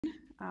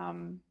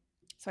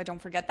so I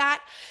don't forget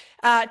that.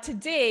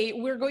 Today,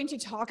 we're going to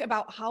talk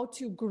about how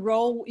to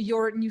grow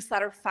your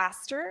newsletter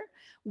faster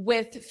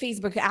with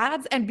Facebook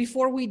ads. And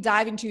before we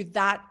dive into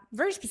that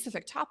very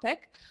specific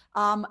topic,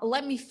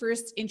 let me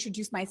first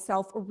introduce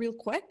myself real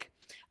quick.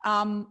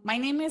 My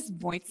name is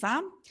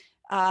Mojca.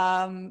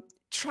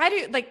 Try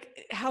to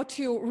how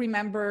to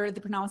remember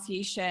the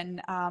pronunciation.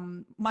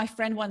 My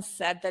friend once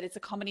said that it's a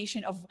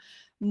combination of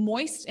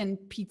moist and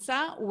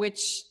pizza,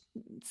 which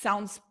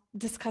sounds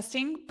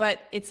disgusting,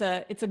 but it's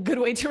a good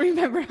way to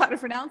remember how to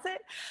pronounce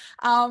it.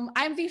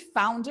 I'm the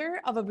founder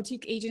of a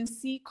boutique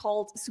agency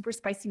called Super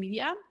Spicy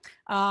Media.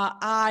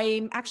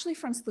 I'm actually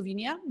from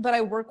Slovenia, but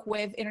I work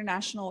with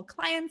international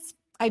clients.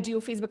 I do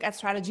Facebook ad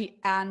strategy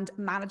and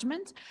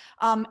management,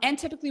 and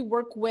typically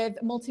work with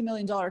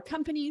multi-million-dollar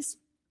companies.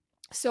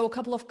 So a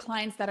couple of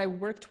clients that I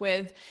worked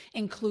with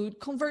include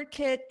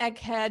ConvertKit,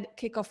 Egghead,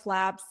 Kickoff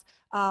Labs,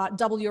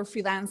 Double Your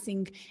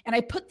Freelancing. And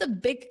I put the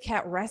Big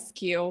Cat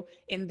Rescue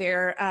in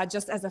there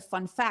just as a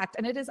fun fact.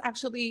 And it is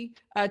actually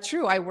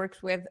true. I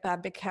worked with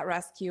Big Cat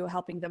Rescue,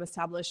 helping them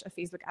establish a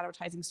Facebook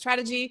advertising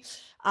strategy.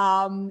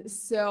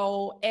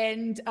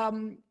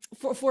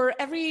 For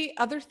every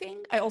other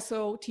thing, I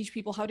also teach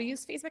people how to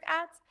use Facebook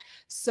ads.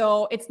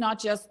 So it's not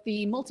just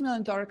the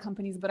multi-million-dollar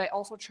companies, but I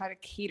also try to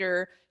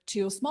cater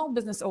to small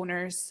business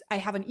owners. I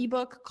have an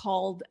ebook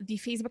called The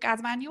Facebook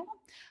Ads Manual.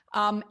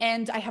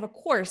 And I have a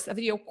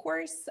video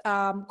course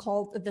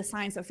called The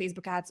Science of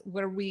Facebook Ads,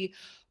 where we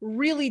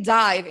really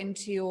dive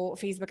into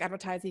Facebook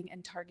advertising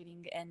and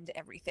targeting and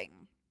everything.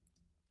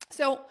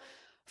 So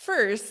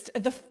first,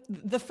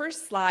 the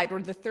first slide, or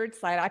the third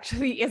slide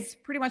actually, is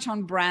pretty much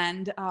on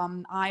brand.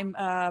 I'm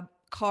a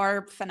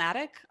car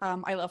fanatic.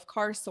 I love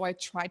cars, so I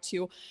try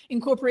to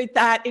incorporate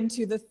that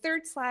into the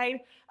third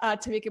slide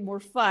to make it more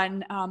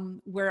fun,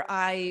 where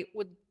I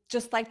would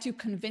just like to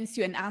convince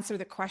you and answer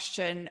the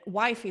question,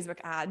 why Facebook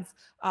ads,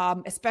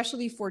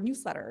 especially for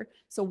newsletter?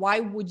 So why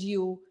would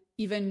you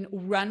even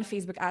run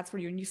Facebook ads for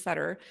your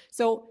newsletter?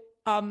 So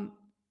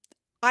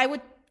I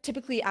would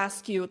typically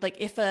ask you,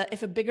 if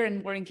a bigger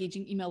and more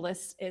engaging email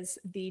list is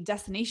the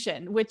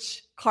destination,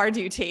 which car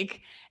do you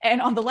take? And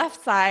on the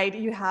left side,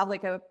 you have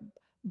a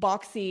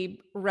boxy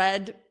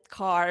red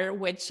car,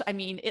 which, I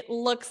mean, it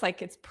looks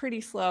like it's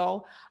pretty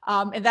slow.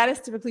 And that is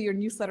typically your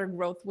newsletter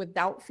growth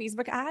without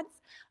Facebook ads.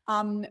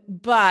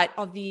 But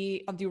on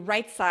the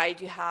right side,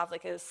 you have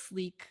a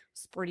sleek,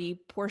 sporty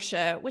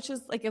Porsche, which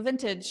is a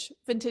vintage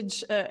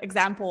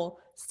example,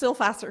 still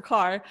faster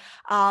car.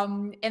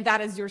 And that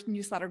is your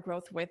newsletter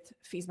growth with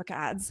Facebook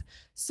ads.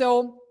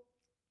 So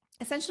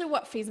essentially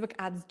what Facebook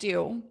ads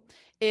do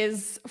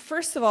is,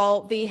 first of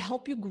all, they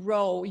help you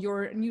grow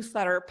your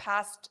newsletter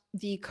past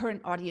the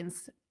current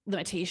audience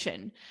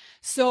limitation.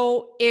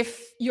 So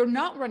if you're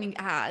not running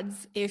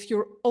ads, if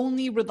you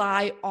only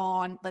rely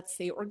on, let's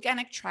say,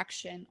 organic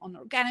traction, on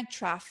organic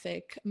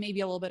traffic, maybe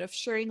a little bit of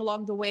sharing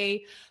along the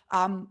way,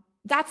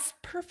 that's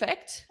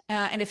perfect.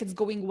 And if it's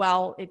going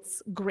well,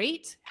 it's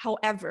great.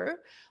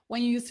 However,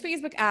 when you use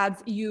Facebook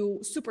ads, you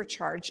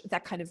supercharge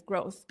that kind of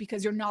growth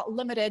because you're not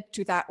limited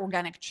to that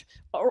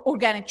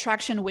organic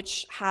traction,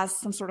 which has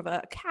some sort of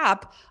a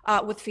cap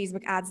with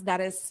Facebook ads that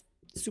is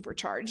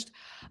supercharged.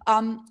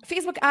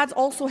 Facebook ads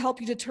also help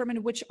you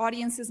determine which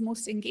audience is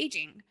most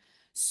engaging.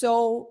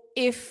 So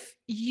if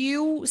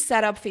you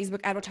set up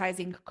Facebook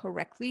advertising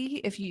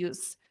correctly, if you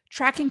use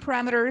tracking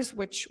parameters,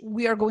 which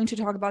we are going to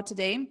talk about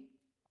today,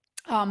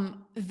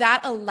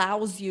 that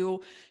allows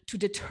you to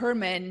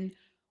determine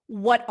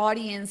what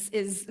audience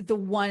is the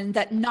one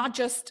that not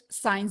just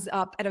signs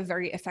up at a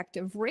very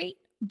effective rate,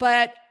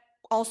 but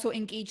also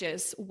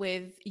engages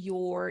with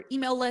your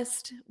email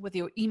list, with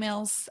your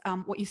emails,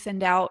 what you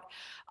send out.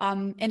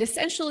 And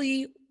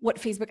essentially what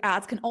Facebook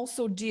ads can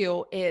also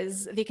do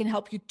is they can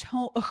help you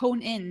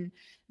hone in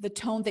the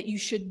tone that you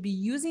should be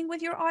using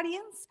with your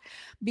audience,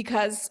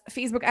 because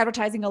Facebook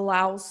advertising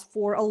allows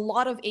for a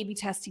lot of A/B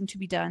testing to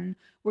be done,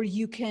 where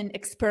you can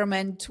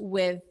experiment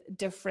with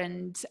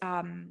different,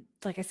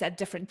 like I said,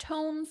 different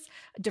tones,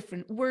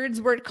 different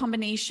word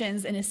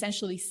combinations, and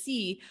essentially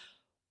see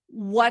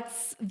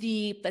what's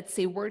the, let's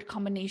say, word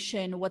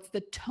combination, what's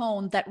the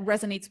tone that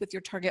resonates with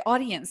your target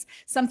audience.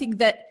 Something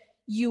that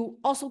you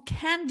also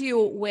can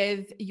do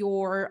with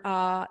your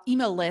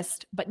email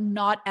list, but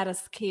not at a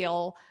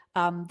scale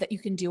that you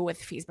can do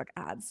with Facebook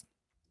ads.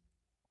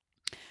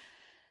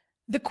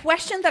 The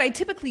question that I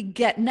typically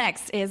get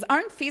next is,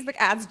 aren't Facebook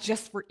ads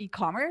just for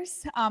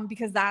e-commerce?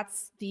 Because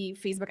that's the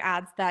Facebook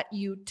ads that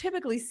you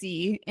typically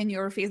see in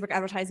your Facebook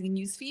advertising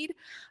newsfeed.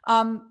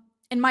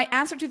 And my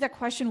answer to that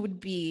question would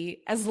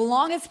be, as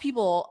long as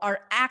people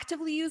are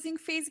actively using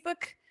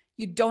Facebook,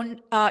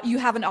 you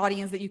have an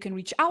audience that you can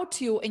reach out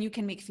to, and you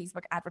can make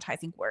Facebook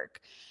advertising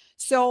work.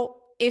 So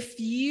if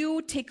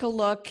you take a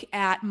look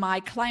at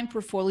my client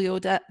portfolio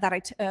that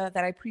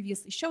I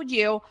previously showed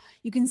you,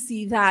 you can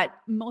see that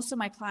most of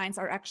my clients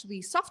are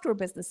actually software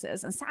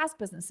businesses and SaaS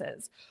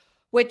businesses,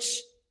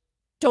 which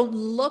don't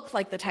look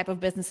like the type of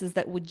businesses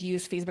that would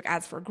use Facebook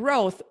ads for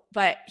growth,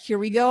 but here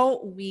we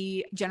go.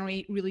 We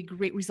generate really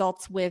great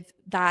results with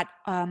that,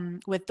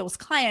 with those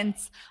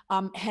clients.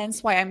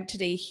 Hence why I'm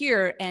today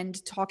here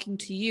and talking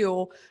to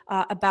you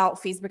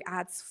about Facebook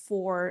ads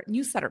for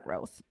newsletter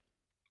growth.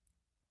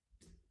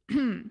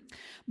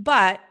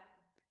 But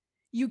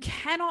you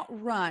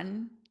cannot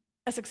run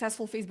a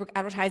successful Facebook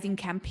advertising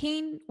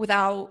campaign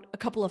without a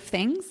couple of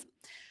things.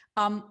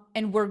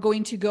 And we're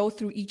going to go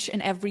through each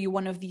and every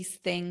one of these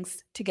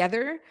things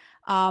together.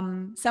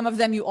 Some of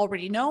them you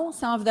already know,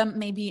 some of them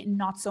maybe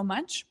not so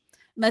much.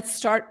 Let's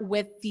start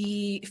with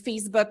the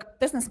Facebook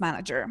Business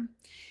Manager.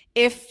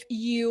 If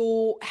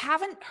you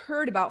haven't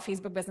heard about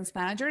Facebook Business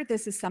Manager,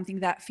 this is something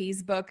that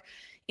Facebook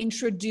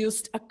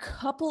introduced a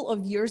couple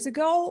of years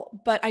ago,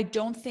 but I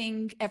don't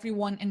think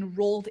everyone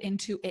enrolled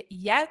into it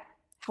yet.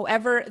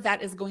 However,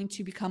 that is going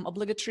to become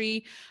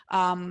obligatory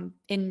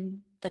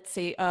in, let's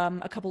say,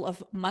 a couple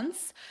of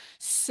months.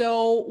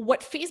 So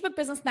what Facebook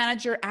Business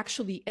Manager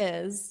actually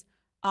is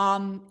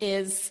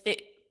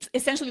it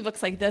essentially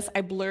looks like this.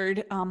 I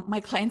blurred my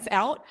clients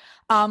out,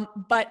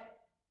 but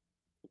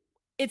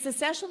it's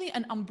essentially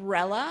an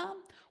umbrella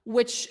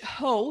which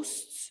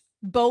hosts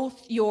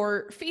both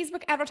your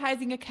Facebook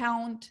advertising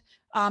account,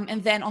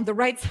 and then on the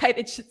right side,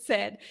 it should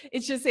say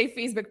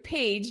Facebook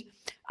page.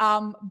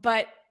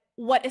 But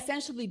what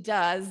essentially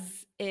does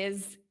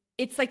is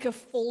it's like a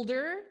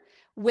folder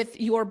with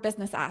your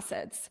business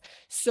assets.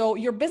 So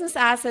your business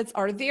assets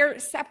are there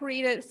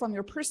separated from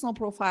your personal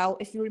profile.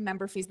 If you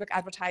remember Facebook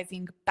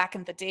advertising back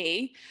in the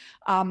day,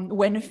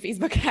 when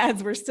Facebook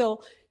ads were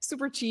still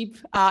super cheap,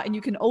 and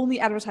you can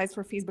only advertise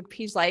for Facebook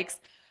page likes.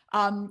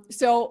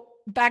 So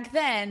back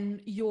then,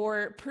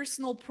 your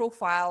personal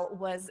profile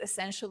was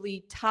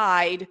essentially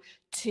tied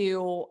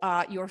to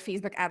your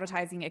Facebook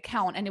advertising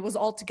account, and it was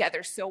all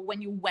together. So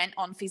when you went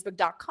on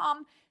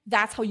facebook.com,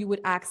 that's how you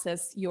would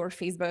access your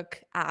Facebook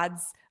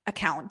ads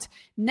account.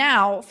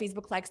 Now,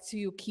 Facebook likes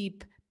to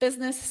keep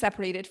business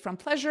separated from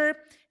pleasure,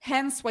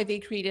 hence why they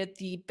created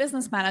the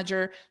Business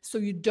Manager, so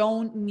you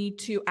don't need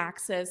to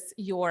access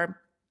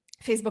your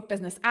Facebook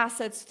business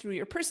assets through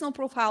your personal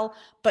profile,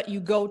 but you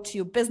go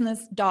to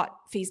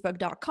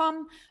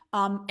business.facebook.com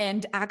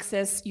and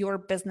access your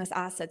business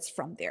assets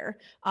from there.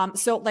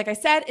 So like I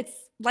said, it's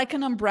like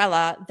an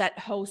umbrella that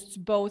hosts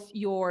both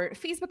your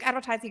Facebook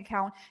advertising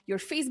account, your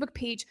Facebook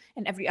page,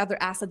 and every other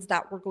assets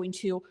that we're going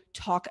to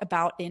talk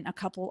about in a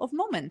couple of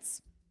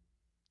moments.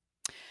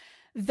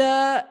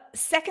 The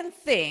second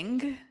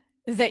thing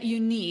that you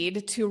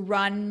need to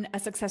run a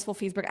successful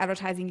Facebook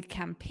advertising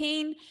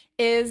campaign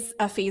is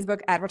a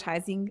Facebook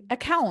advertising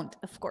account,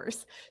 of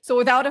course. So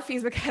without a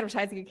Facebook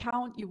advertising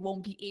account, you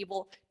won't be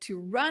able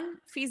to run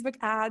Facebook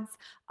ads.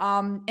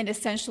 And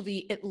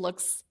essentially it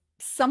looks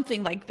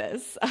something like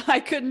this. I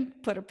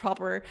couldn't put a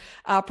proper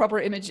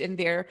image in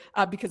there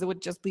because it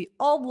would just be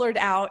all blurred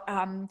out.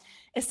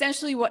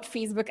 Essentially what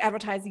Facebook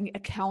advertising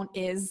account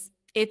is,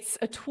 it's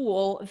a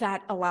tool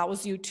that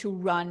allows you to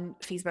run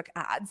Facebook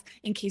ads,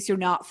 in case you're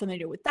not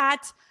familiar with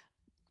that.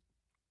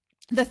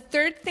 The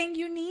third thing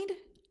you need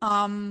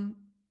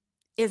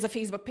is a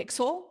Facebook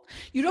pixel.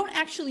 You don't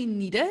actually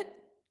need it,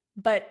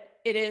 but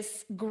it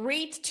is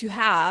great to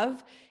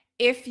have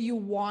if you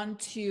want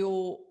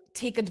to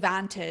take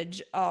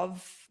advantage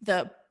of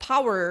the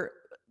power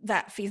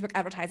that Facebook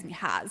advertising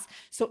has.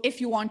 So if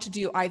you want to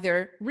do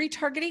either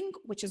retargeting,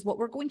 which is what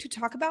we're going to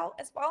talk about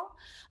as well,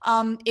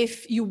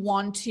 if you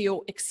want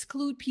to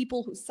exclude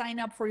people who sign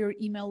up for your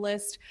email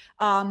list,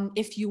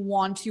 if you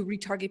want to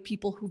retarget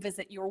people who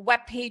visit your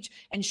webpage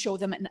and show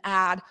them an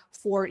ad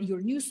for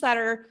your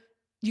newsletter,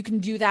 you can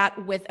do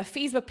that with a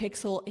Facebook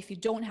pixel. If you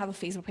don't have a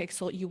Facebook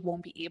pixel, you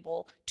won't be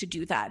able to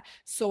do that.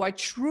 So I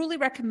truly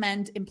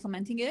recommend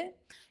implementing it.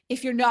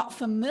 If you're not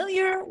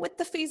familiar with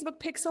the Facebook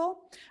pixel,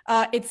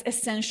 it's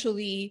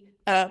essentially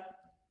a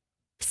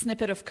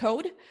snippet of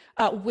code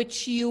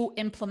which you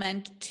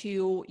implement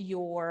to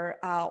your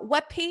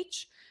web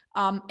page,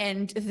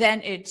 and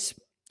then it's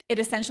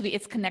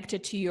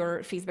connected to your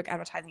Facebook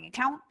advertising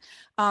account.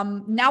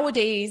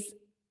 Nowadays,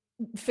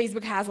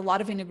 Facebook has a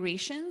lot of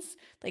integrations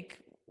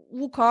like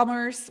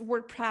WooCommerce,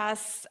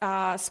 WordPress,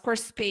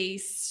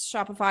 Squarespace,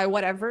 Shopify,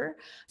 whatever.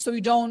 So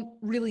you don't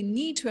really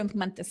need to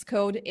implement this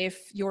code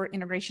if your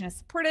integration is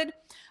supported.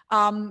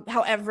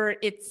 However,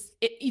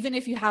 even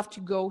if you have to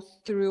go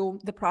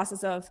through the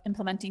process of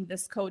implementing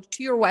this code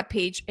to your web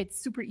page, it's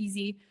super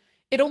easy.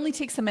 It only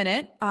takes a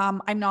minute.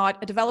 I'm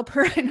not a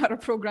developer. I'm not a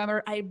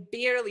programmer. I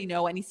barely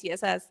know any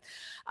CSS.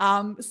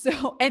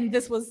 And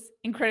this was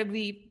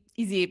incredibly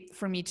easy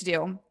for me to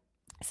do.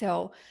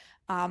 So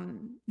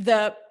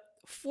the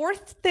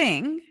fourth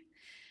thing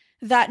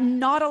that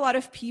not a lot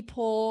of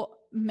people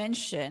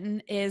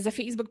mention is a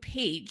Facebook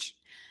page.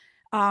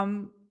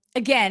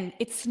 Again,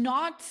 it's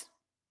not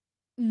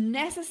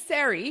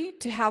necessary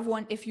to have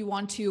one if you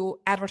want to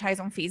advertise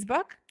on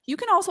Facebook. You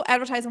can also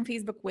advertise on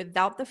Facebook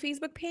without the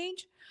Facebook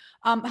page.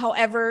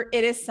 However,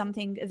 it is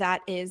something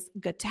that is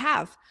good to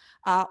have.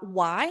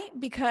 Why?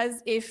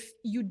 Because if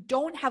you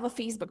don't have a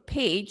Facebook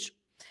page,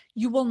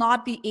 you will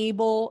not be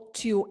able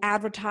to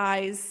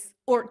advertise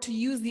or to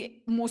use the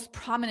most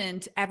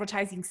prominent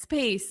advertising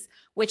space,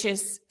 which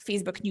is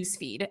Facebook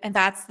newsfeed. And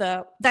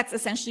that's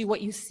essentially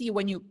what you see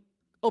when you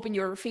open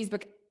your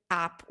Facebook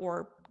app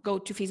or go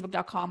to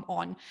facebook.com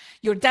on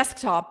your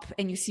desktop,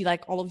 and you see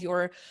like all of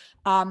your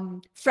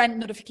friend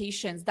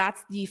notifications.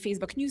 That's the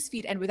Facebook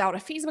newsfeed. And without a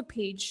Facebook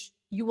page,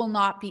 you will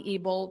not be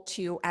able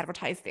to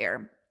advertise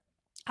there.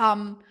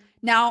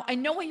 Now, I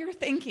know what you're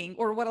thinking,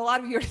 or what a lot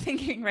of you are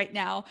thinking right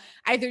now.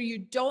 Either you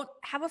don't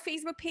have a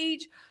Facebook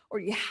page, or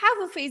you have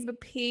a Facebook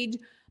page,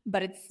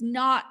 but it's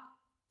not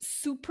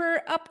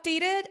super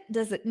updated.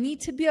 Does it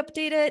need to be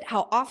updated?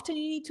 How often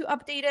you need to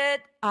update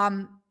it?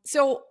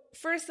 So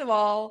first of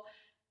all,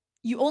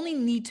 you only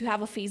need to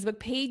have a Facebook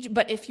page,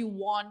 but if you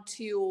want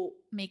to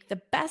make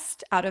the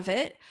best out of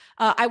it,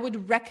 I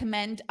would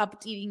recommend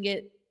updating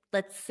it,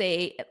 let's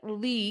say, at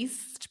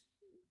least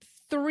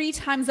 3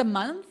 times a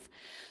month,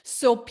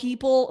 so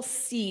people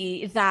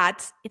see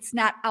that it's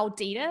not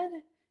outdated.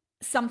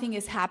 Something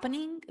is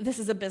happening. This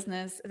is a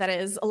business that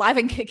is alive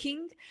and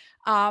kicking.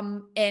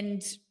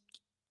 And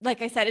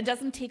like I said, it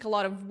doesn't take a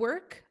lot of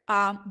work,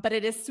 but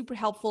it is super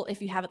helpful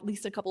if you have at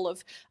least a couple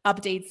of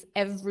updates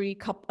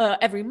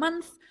every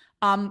month.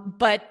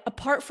 But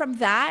apart from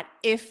that,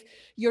 if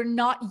you're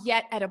not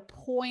yet at a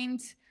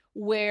point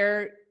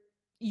where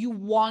you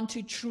want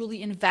to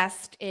truly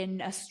invest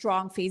in a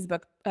strong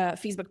Facebook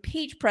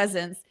page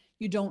presence,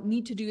 you don't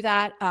need to do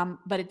that,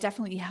 but it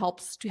definitely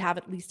helps to have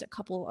at least a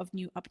couple of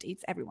new updates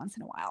every once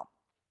in a while.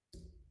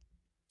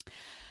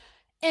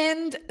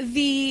 And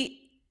the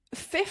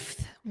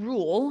fifth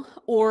rule,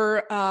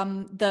 or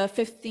the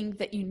fifth thing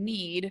that you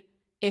need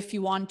if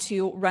you want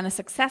to run a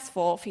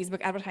successful Facebook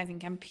advertising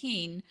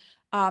campaign,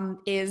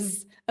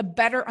 is a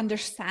better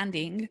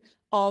understanding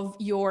of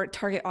your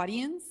target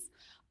audience.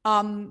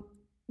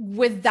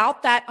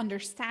 Without that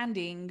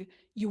understanding,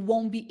 you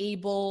won't be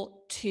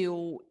able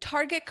to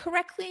target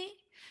correctly.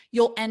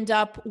 You'll end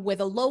up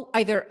with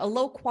either a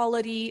low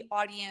quality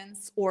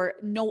audience or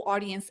no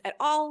audience at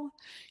all.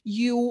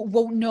 You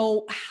won't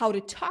know how to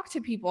talk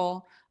to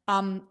people.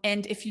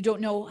 And if you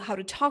don't know how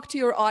to talk to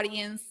your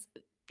audience,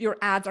 your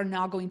ads are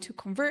not going to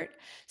convert.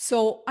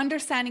 So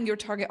understanding your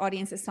target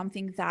audience is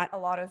something that a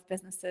lot of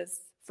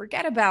businesses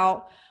forget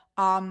about.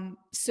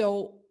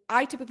 So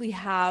I typically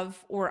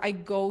I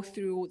go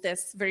through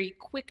this very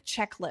quick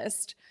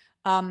checklist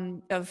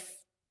of,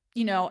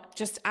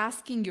 just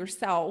asking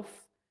yourself,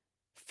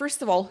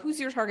 first of all, who's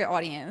your target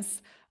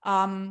audience?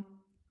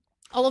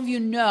 All of you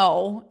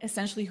know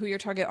essentially who your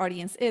target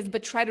audience is,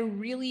 but try to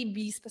really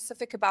be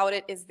specific about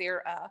it. Is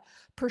there a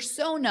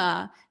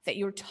persona that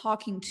you're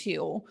talking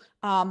to?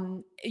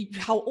 How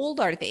old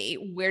are they?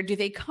 Where do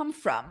they come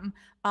from?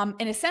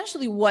 And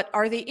essentially, what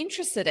are they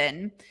interested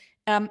in?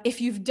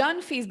 If you've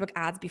done Facebook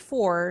ads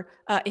before,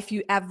 if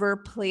you ever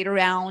played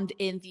around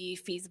in the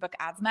Facebook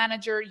ads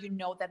manager, you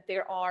know that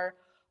there are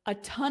a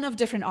ton of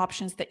different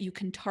options that you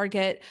can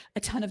target,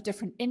 a ton of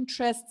different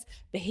interests,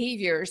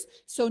 behaviors.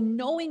 So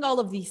knowing all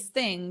of these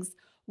things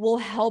will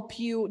help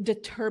you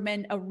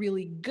determine a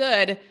really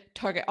good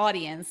target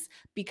audience,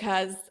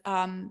 because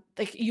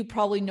you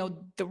probably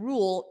know the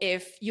rule: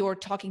 if you're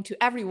talking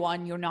to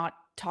everyone, you're not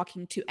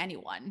talking to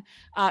anyone.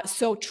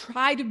 So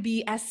try to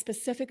be as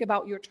specific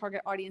about your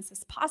target audience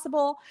as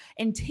possible,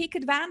 and take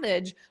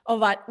advantage of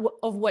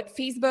what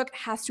Facebook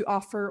has to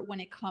offer when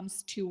it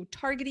comes to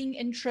targeting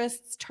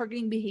interests,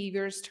 targeting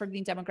behaviors,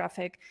 targeting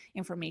demographic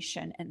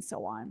information, and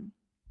so on.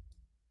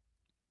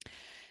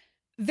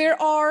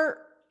 There are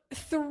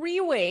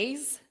 3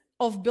 ways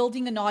of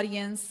building an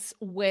audience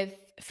with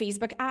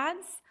Facebook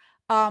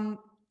ads.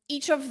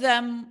 Each of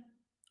them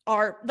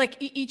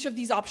each of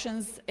these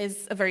options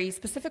is a very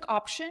specific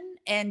option,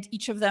 and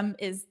each of them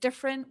is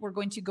different. We're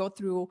going to go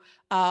through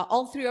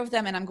all 3 of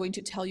them, and I'm going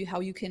to tell you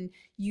how you can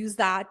use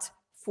that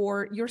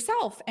for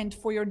yourself and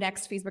for your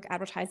next Facebook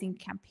advertising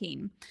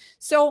campaign.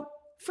 So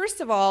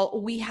first of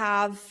all, we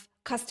have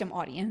custom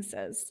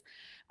audiences.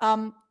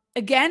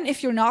 Again,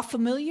 if you're not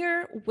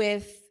familiar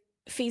with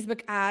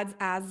Facebook ads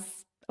as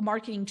a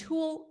marketing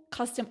tool,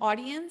 custom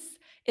audience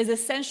is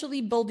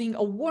essentially building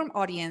a warm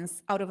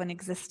audience out of an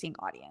existing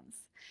audience.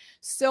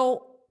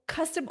 So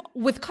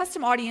with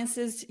custom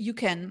audiences, you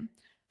can,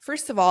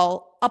 first of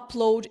all,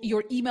 upload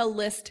your email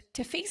list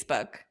to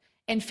Facebook,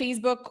 and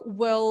Facebook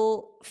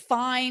will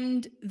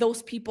find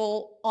those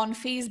people on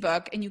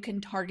Facebook, and you can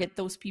target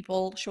those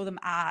people, show them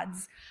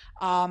ads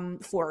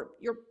for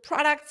your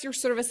products, your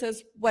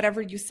services,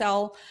 whatever you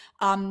sell.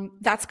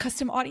 That's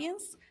custom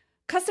audience.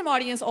 Custom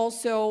audience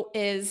also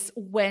is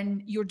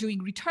when you're doing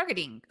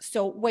retargeting.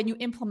 So when you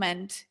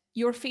implement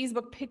your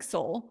Facebook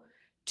pixel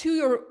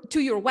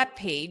to your web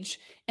page,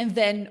 and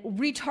then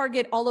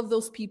retarget all of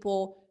those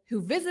people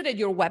who visited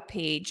your web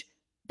page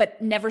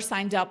but never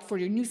signed up for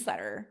your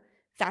newsletter.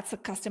 That's a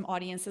custom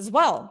audience as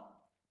well.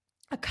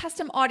 A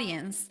custom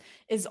audience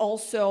is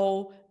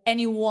also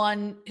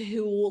anyone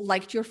who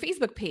liked your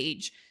Facebook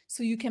page.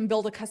 So you can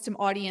build a custom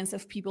audience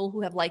of people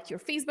who have liked your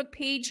Facebook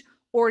page,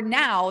 or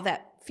now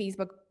that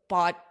Facebook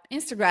bought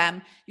Instagram,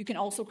 you can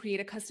also create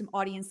a custom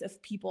audience of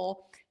people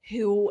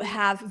who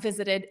have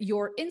visited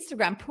your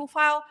Instagram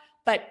profile,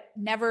 but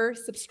never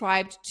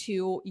subscribed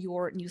to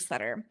your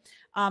newsletter.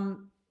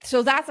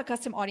 So that's a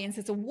custom audience.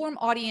 It's a warm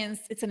audience.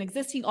 It's an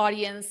existing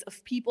audience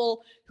of people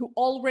who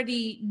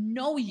already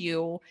know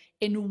you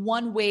in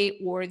one way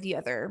or the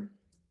other.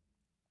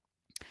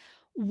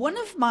 One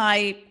of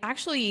my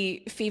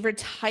actually favorite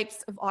types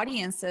of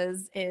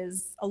audiences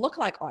is a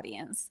lookalike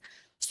audience.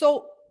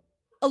 So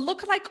a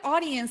lookalike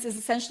audience is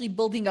essentially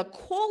building a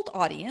cold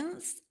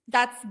audience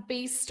that's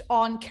based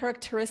on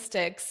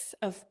characteristics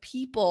of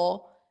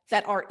people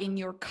that are in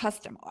your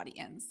custom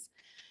audience.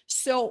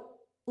 So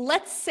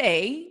let's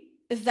say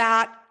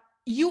that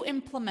you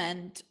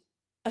implement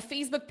a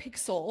Facebook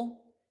pixel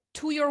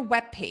to your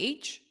web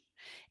page,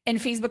 and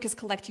Facebook is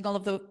collecting all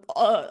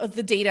of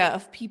the data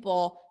of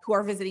people who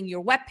are visiting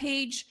your web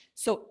page.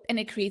 And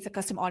it creates a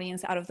custom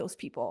audience out of those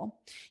people.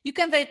 You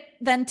can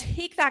then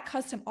take that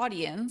custom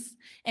audience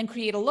and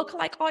create a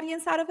lookalike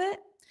audience out of it.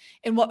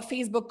 And what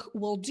Facebook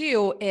will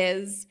do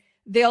is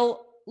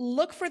they'll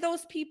look for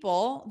those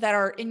people that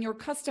are in your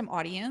custom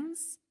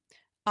audience.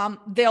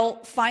 They'll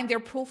find their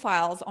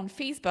profiles on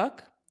Facebook.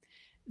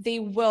 They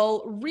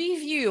will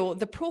review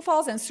the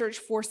profiles and search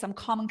for some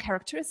common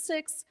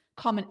characteristics,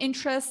 common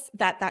interests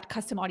that that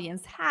custom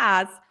audience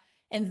has,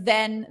 and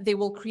then they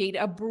will create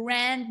a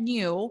brand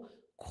new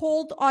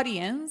cold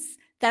audience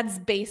that's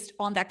based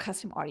on that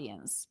custom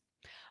audience.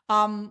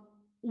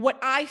 What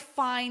I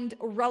find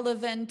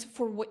relevant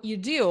for what you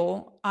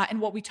do and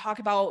what we talk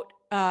about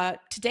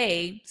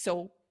today,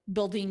 so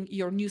building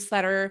your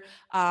newsletter,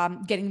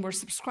 getting more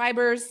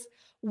subscribers,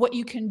 what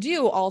you can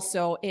do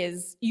also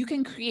is you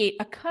can create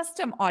a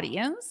custom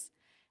audience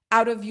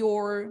out of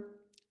your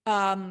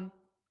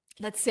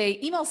let's say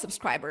email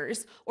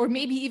subscribers, or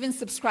maybe even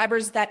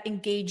subscribers that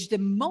engage the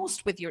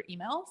most with your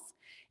emails,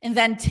 and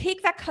then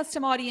take that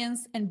custom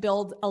audience and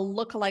build a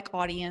lookalike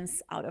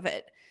audience out of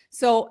it.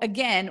 So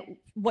again,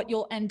 what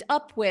you'll end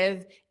up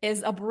with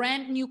is a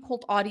brand new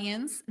cold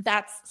audience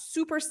that's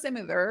super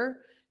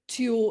similar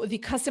to the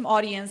custom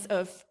audience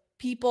of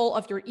people,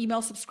 of your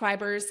email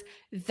subscribers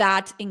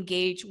that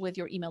engage with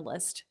your email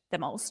list the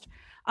most.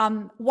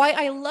 Why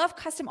I love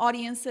custom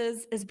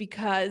audiences is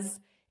because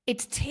it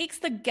takes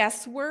the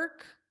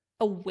guesswork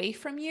away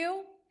from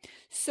you.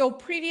 So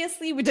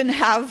previously we didn't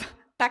have,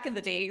 back in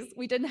the days,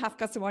 we didn't have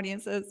custom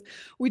audiences.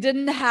 We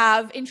didn't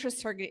have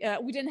interest target.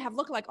 We didn't have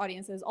lookalike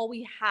audiences. All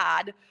we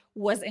had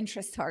was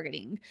interest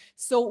targeting.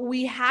 So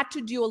we had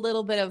to do a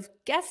little bit of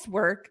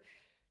guesswork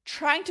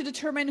trying to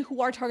determine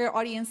who our target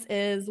audience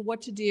is,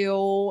 what to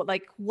do,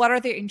 like what are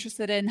they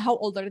interested in, how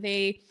old are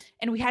they?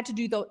 And we had to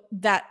do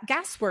that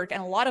guesswork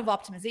and a lot of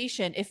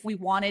optimization if we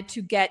wanted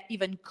to get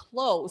even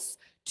close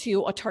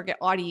to a target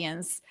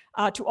audience,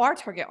 to our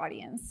target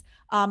audience.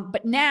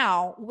 But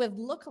now with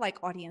lookalike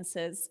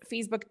audiences,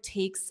 Facebook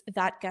takes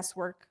that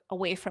guesswork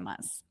away from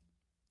us.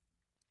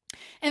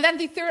 And then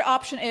the third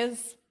option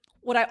is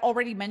what I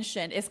already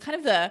mentioned, is kind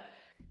of the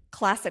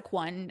classic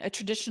one, a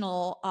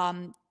traditional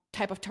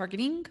type of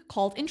targeting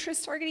called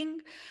interest targeting.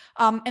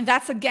 And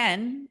that's,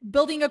 again,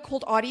 building a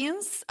cold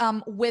audience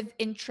with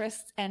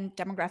interests and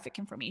demographic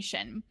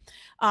information.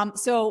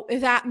 So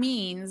that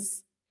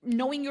means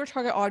knowing your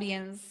target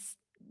audience,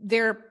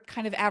 their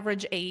kind of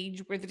average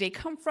age, where do they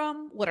come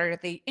from, what are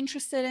they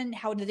interested in,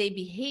 how do they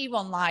behave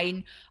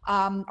online,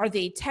 are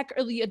they tech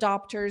early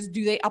adopters,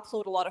 do they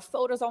upload a lot of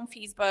photos on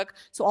Facebook?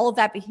 So all of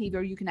that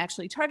behavior you can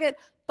actually target.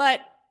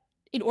 But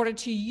in order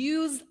to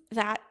use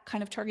that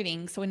kind of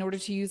targeting, so in order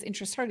to use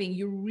interest targeting,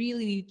 you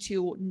really need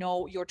to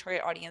know your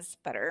target audience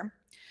better.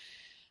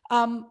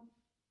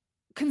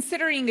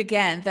 Considering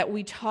again that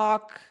we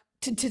talk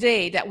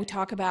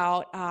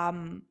about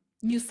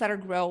newsletter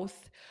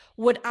growth,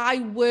 what I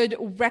would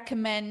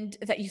recommend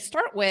that you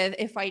start with,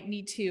 if I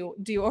need to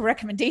do a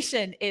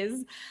recommendation,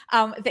 is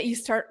that you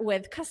start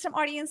with custom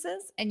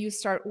audiences and you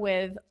start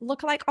with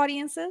lookalike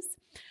audiences.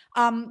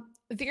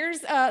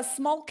 There's a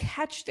small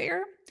catch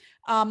there.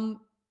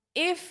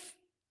 If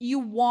you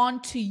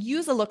want to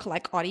use a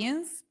lookalike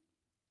audience,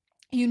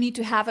 you need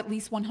to have at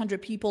least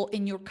 100 people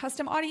in your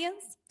custom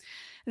audience.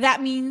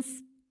 That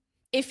means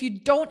if you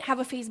don't have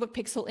a Facebook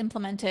pixel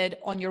implemented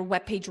on your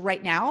webpage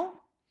right now,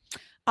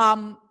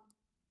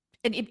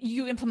 and if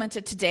you implement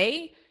it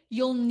today,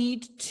 you'll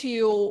need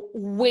to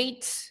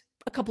wait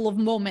a couple of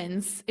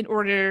moments in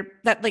order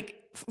that, like,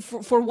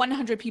 for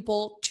 100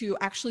 people to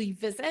actually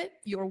visit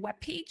your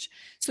webpage,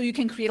 so you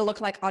can create a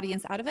lookalike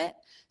audience out of it.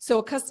 So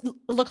a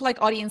lookalike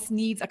audience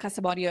needs a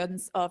custom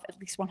audience of at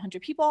least 100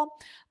 people.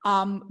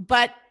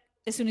 But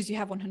as soon as you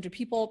have 100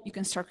 people, you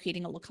can start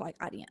creating a lookalike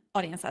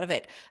audience out of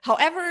it.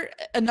 However,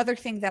 another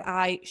thing that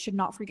I should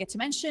not forget to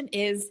mention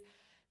is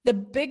the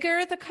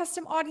bigger the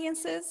custom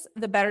audience is,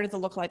 the better the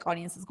lookalike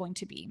audience is going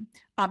to be,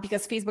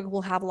 because Facebook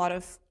will have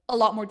a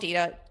lot more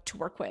data to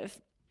work with.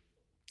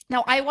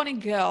 Now, I want to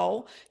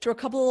go through a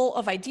couple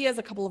of ideas,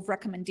 a couple of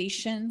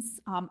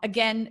recommendations.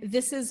 Again,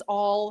 this is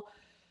all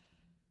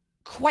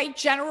quite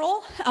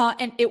general,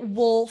 and it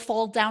will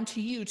fall down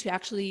to you to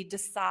actually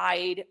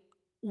decide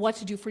what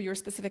to do for your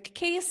specific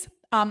case.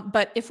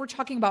 But if we're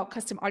talking about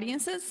custom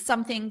audiences,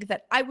 something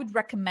that I would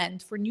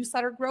recommend for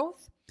newsletter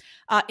growth,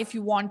 if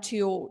you want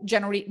to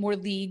generate more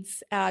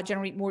leads,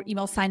 generate more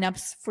email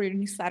signups for your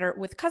newsletter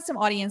with custom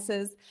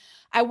audiences,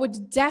 I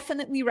would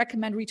definitely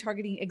recommend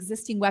retargeting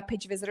existing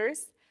webpage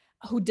visitors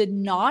who did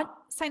not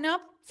sign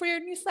up for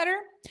your newsletter.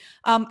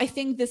 I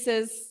think this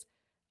is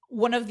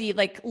one of the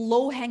like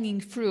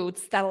low-hanging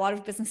fruits that a lot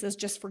of businesses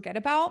just forget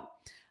about.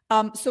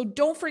 So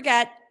don't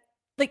forget,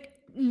 like,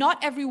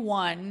 not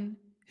everyone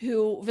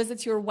who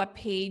visits your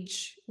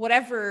webpage,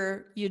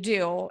 whatever you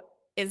do,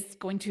 is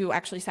going to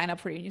actually sign up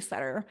for your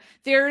newsletter.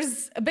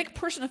 There's a big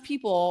portion of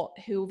people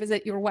who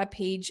visit your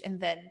webpage and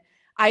then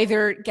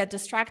either get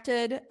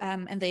distracted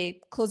and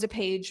they close the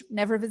page,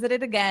 never visit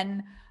it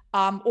again,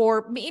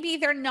 or maybe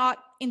they're not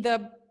in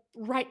the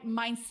right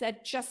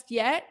mindset just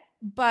yet,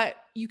 but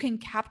you can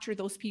capture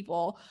those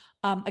people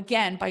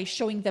again by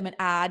showing them an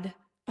ad,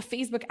 a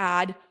Facebook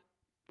ad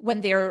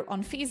when they're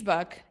on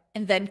Facebook,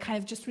 and then kind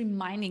of just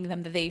reminding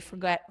them that they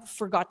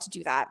forgot to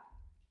do that.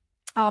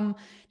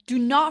 Do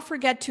not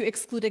forget to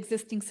exclude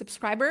existing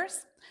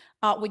subscribers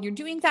when you're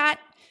doing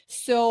that.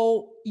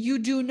 So you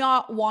do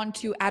not want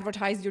to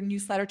advertise your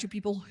newsletter to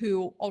people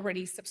who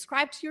already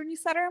subscribe to your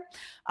newsletter.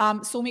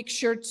 So make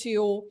sure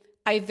to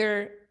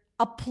either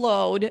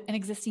upload an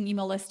existing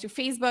email list to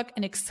Facebook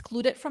and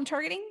exclude it from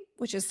targeting,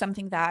 which is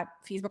something that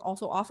Facebook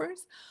also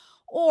offers,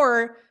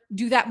 or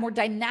do that more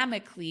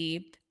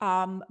dynamically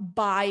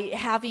by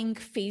having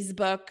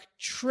Facebook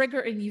trigger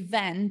an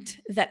event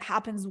that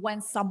happens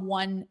when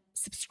someone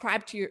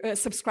subscribes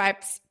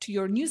to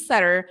your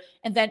newsletter,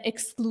 and then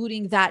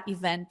excluding that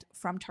event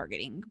from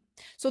targeting.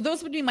 So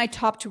those would be my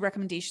top 2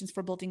 recommendations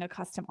for building a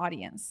custom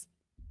audience.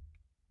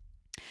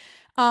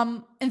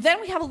 And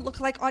then we have a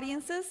lookalike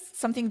audiences,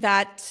 something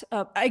that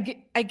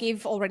I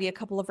gave already a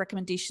couple of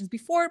recommendations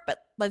before, but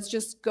let's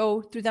just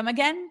go through them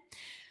again.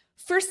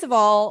 First of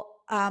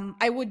all,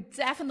 I would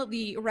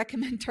definitely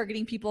recommend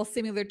targeting people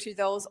similar to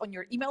those on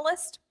your email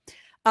list.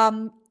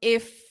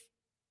 If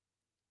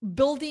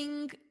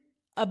building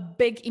a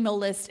big email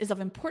list is of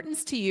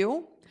importance to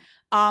you,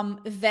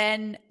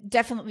 then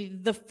definitely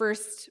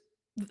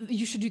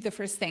you should do the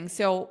first thing.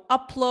 So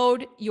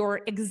upload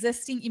your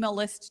existing email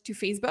list to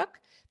Facebook.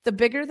 The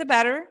bigger, the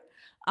better.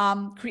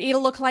 Create a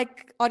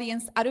lookalike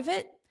audience out of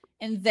it,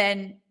 and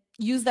then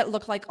use that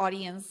lookalike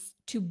audience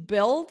to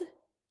build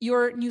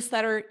your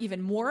newsletter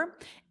even more.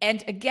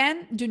 And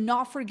again, do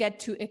not forget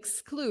to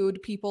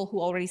exclude people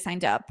who already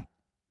signed up.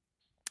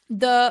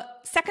 The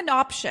second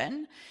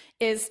option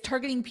is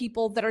targeting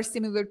people that are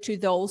similar to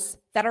those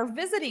that are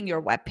visiting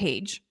your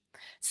webpage.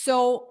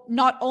 So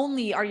not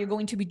only are you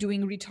going to be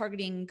doing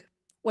retargeting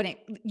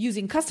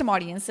using custom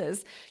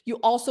audiences, you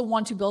also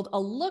want to build a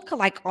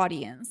lookalike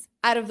audience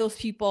out of those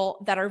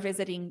people that are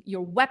visiting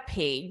your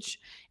webpage,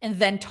 and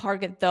then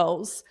target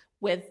those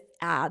with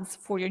ads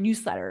for your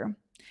newsletter.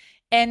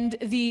 And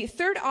the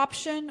third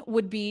option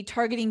would be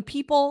targeting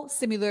people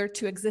similar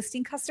to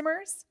existing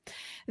customers.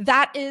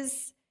 That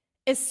is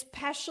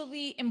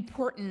especially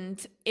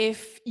important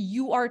if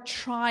you are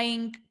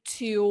trying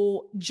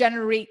to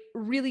generate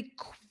really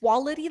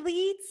quality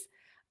leads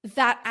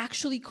that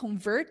actually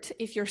convert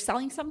if you're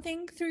selling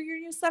something through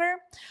your newsletter.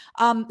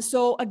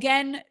 So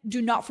again,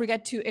 do not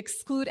forget to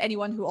exclude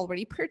anyone who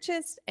already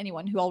purchased,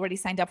 anyone who already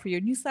signed up for your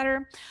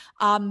newsletter.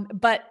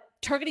 But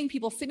targeting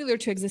people similar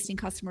to existing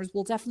customers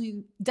will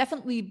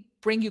definitely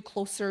bring you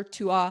closer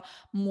to a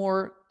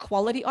more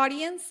quality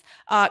audience.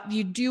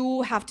 You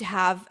do have to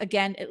have,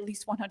 again, at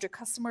least 100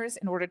 customers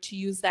in order to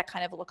use that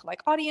kind of a lookalike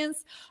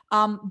audience.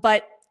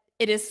 But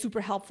it is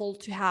super helpful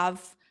to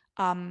have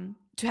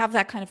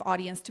that kind of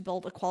audience to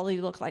build a quality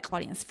lookalike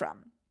audience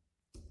from.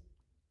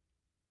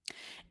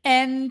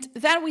 And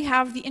then we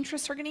have the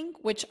interest targeting,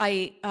 which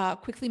I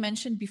quickly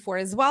mentioned before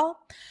as well.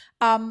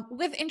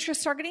 With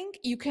interest targeting,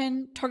 you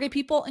can target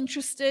people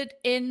interested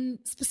in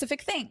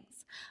specific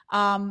things.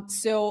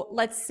 So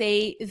let's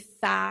say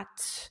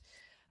that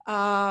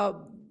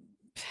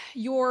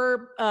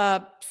you're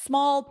a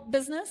small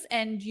business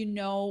and you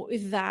know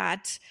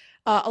that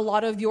a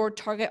lot of your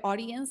target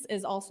audience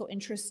is also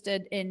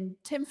interested in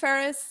Tim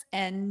Ferriss,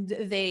 and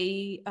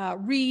they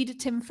read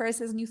Tim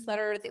Ferriss's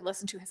newsletter, they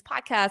listen to his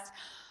podcast.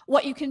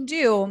 What you can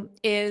do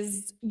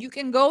is you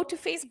can go to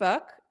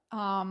Facebook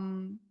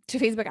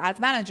Ads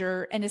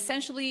Manager, and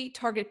essentially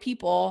target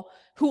people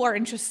who are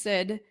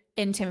interested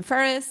in Tim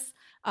Ferriss,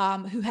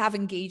 who have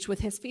engaged with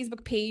his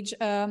Facebook page,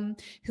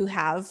 who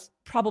have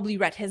probably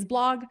read his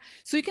blog.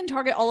 So you can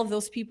target all of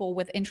those people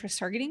with interest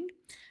targeting.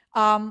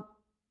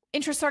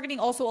 Interest targeting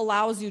also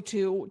allows you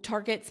to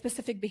target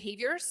specific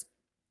behaviors.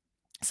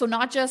 So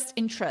not just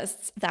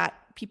interests that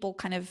people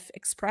kind of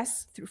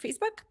express through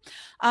Facebook,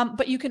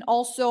 but you can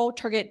also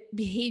target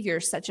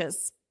behaviors such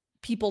as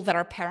people that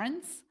are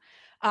parents,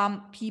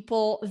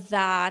 people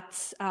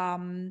that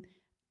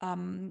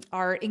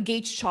are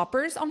engaged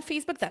shoppers on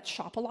Facebook, that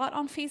shop a lot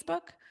on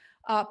Facebook,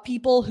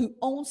 people who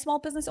own small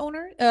businesses.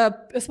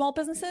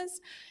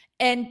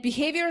 And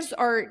behaviors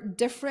are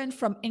different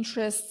from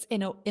interests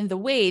in the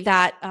way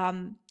that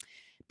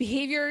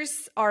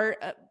behaviors are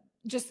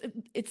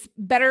it's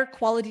better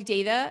quality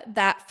data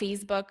that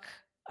Facebook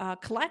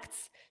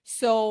collects.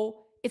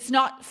 So it's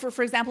not,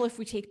 for example, if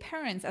we take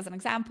parents as an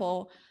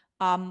example,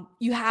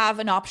 you have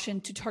an option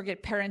to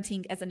target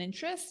parenting as an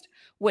interest,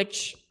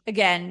 which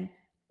again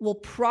will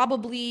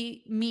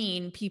probably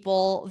mean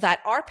people that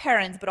are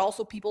parents, but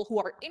also people who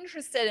are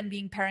interested in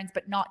being parents,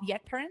 but not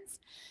yet parents.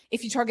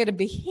 If you target a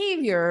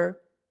behavior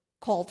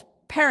called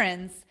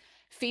parents,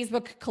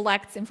 Facebook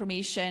collects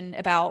information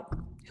about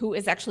who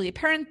is actually a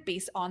parent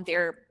based on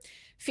their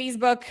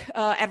Facebook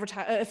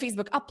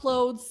Facebook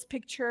uploads,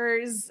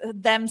 pictures,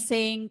 them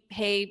saying,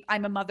 hey,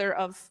 I'm a mother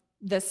of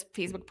this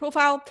Facebook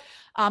profile.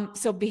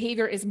 So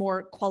behavior is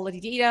more quality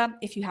data.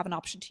 If you have an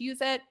option to use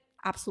it,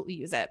 absolutely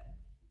use it.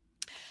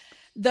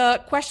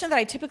 The question that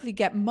I typically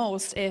get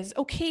most is,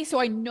 okay, so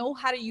I know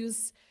how to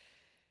use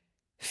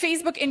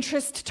Facebook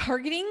interest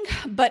targeting,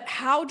 but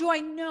how do I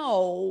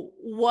know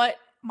what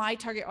my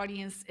target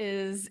audience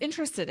is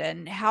interested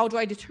in? How do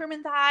I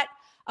determine that?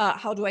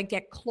 How do I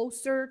get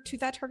closer to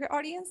that target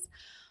audience?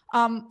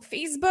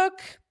 Facebook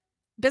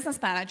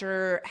Business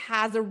Manager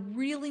has a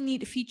really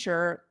neat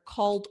feature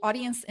called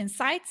Audience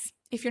Insights.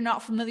 If you're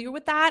not familiar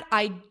with that,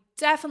 I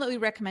definitely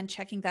recommend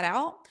checking that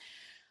out.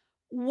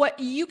 What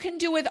you can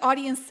do with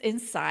Audience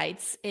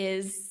Insights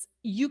is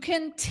you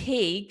can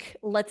take,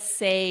 let's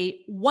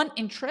say, one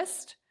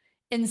interest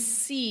and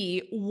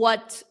see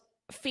what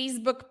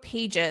Facebook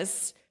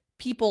pages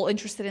people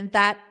interested in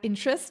that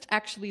interest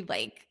actually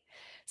like.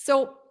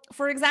 So,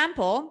 for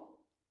example,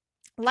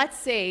 let's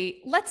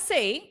say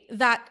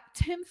that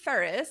Tim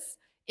Ferriss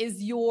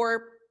is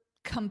your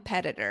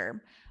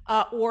competitor,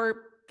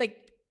 or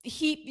like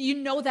you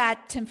know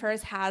that Tim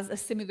Ferriss has a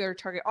similar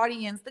target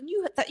audience that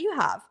you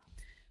have.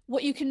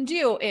 What you can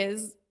do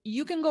is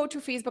you can go to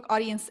Facebook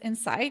Audience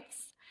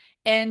Insights,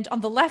 and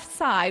on the left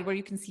side where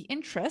you can see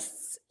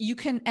interests, you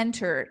can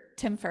enter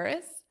Tim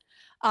Ferriss,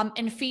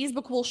 and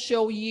Facebook will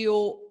show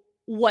you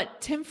what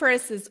Tim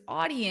Ferriss's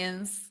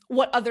audience,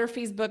 what other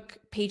Facebook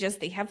pages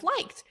they have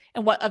liked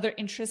and what other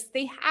interests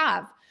they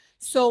have.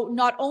 So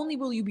not only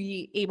will you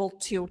be able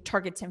to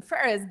target Tim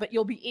Ferriss, but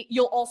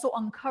you'll also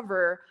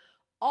uncover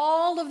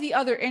all of the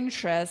other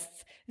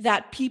interests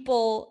that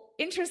people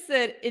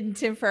interested in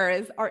Tim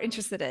Ferriss are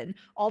interested in,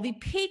 all the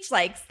page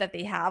likes that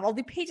they have, all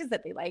the pages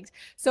that they liked.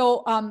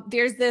 So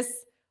there's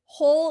this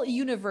whole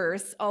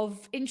universe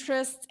of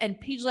interests and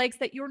page likes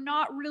that you're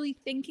not really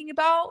thinking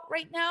about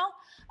right now,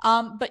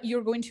 but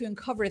you're going to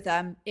uncover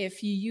them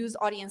if you use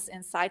Audience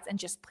Insights and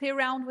just play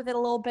around with it a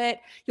little bit.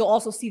 You'll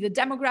also see the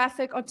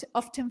demographic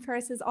of Tim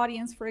Ferriss's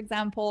audience, for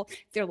example,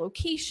 their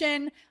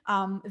location,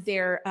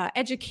 their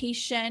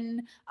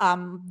education,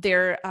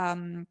 their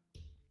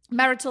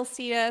marital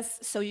status.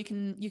 So you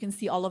can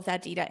see all of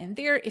that data in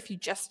there if you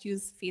just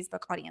use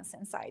Facebook Audience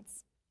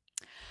Insights.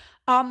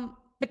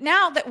 But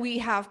now that we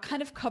have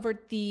kind of covered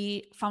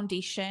the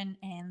foundation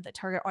and the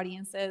target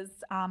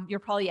audiences, you're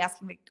probably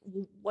asking, like,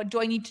 what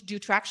do I need to do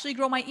to actually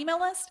grow my email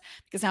list?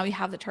 Because now you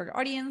have the target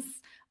audience,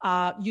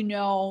 you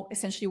know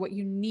essentially what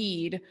you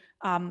need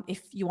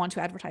if you want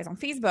to advertise on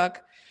Facebook.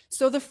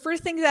 So the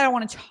first thing that I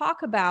want to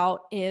talk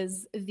about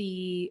is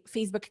the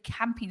Facebook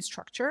campaign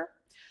structure.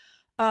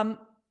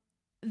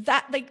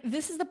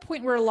 This is the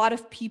point where a lot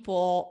of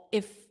people,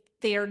 if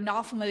they are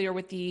not familiar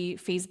with the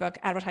Facebook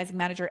Advertising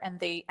Manager and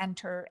they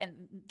enter and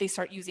they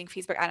start using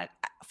Facebook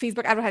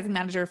Advertising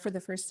Manager for the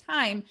first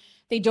time,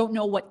 they don't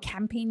know what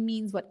campaign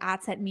means, what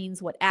ad set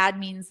means, what ad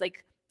means,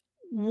 like,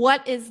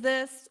 what is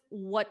this?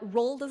 What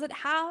role does it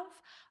have?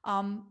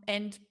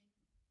 And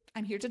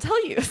I'm here to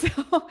tell you.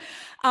 So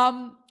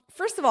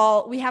first of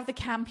all, we have the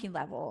campaign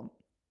level.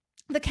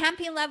 The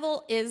campaign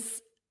level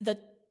is the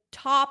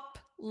top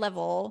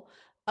level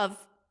of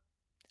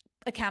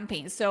a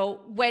campaign.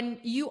 So when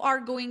you are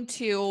going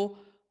to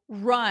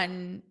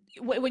run,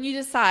 when you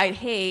decide,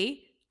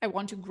 hey, I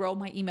want to grow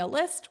my email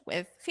list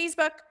with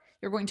Facebook,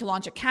 you're going to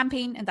launch a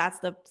campaign, and that's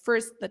the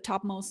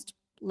topmost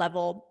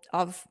level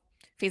of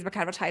Facebook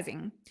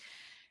advertising.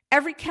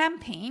 Every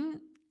campaign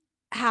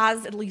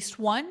has at least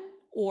one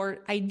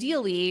or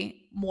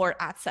ideally more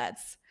ad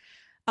sets.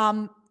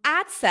 Ad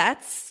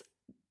sets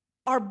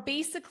are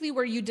basically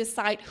where you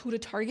decide who to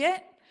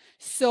target.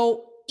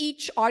 So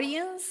each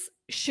audience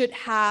should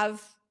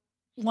have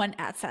one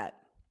ad set.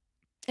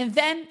 And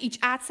then each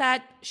ad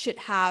set should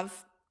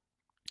have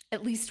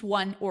at least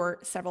one or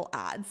several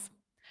ads.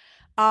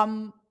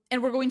 And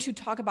we're going to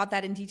talk about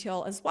that in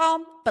detail as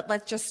well, but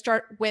let's just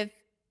start with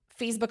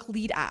Facebook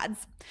lead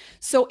ads.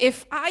 So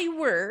if I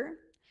were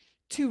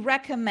to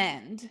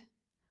recommend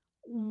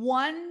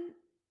one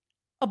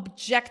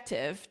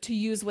objective to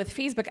use with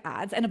Facebook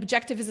ads, an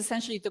objective is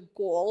essentially the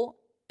goal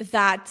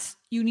that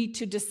you need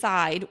to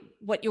decide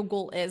what your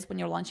goal is when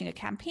you're launching a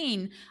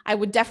campaign, I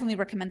would definitely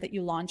recommend that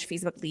you launch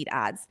Facebook lead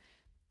ads.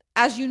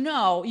 As you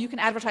know, you can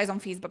advertise on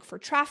Facebook for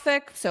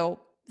traffic.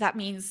 So that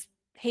means,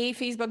 hey,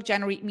 Facebook,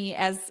 generate me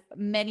as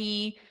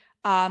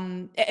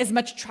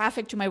much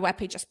traffic to my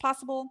webpage as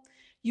possible.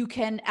 You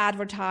can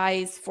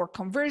advertise for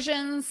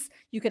conversions.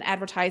 You can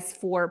advertise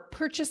for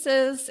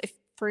purchases.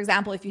 For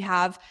example, if you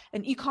have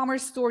an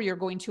e-commerce store, you're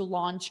going to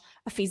launch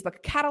a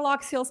Facebook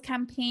catalog sales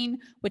campaign,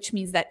 which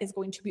means that it's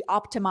going to be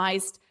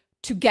optimized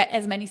to get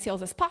as many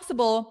sales as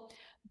possible.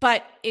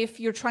 But if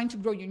you're trying to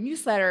grow your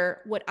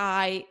newsletter, what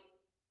I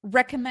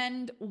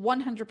recommend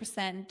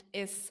 100%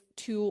 is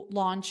to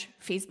launch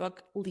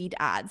Facebook lead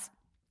ads.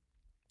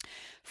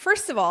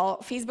 First of all,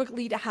 Facebook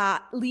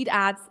lead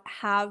ads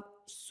have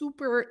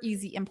super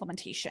easy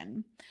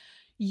implementation.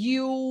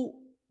 You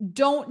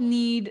don't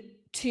need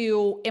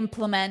to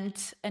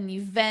implement an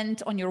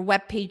event on your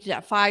webpage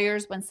that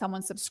fires when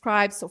someone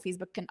subscribes, so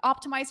Facebook can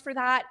optimize for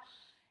that.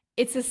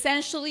 It's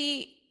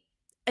essentially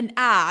an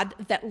ad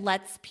that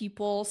lets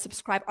people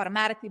subscribe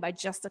automatically by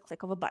just a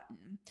click of a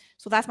button.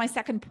 So that's my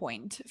second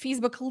point.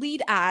 Facebook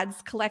lead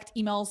ads collect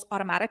emails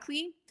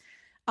automatically.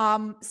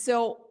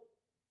 So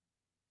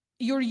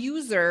your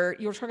user,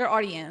 your target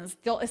audience,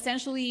 they'll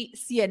essentially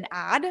see an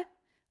ad,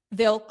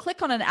 they'll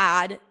click on an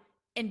ad,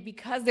 and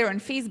because they're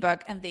on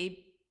Facebook and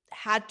they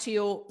had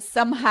to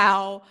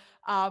somehow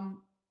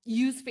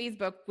use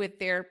Facebook with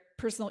their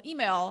personal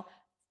email,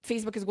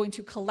 Facebook is going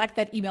to collect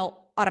that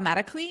email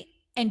automatically.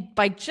 And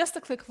by just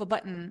a click of a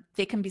button,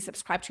 they can be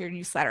subscribed to your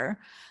newsletter.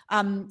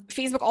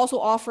 Facebook also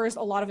offers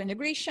a lot of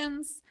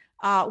integrations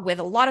with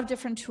a lot of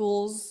different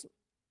tools,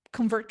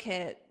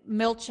 ConvertKit,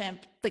 MailChimp,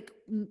 like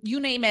you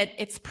name it,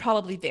 it's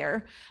probably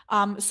there.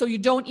 So you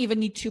don't even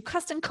need to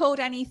custom code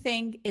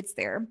anything, it's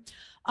there.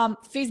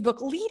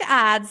 Facebook lead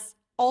ads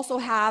also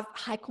have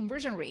high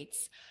conversion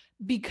rates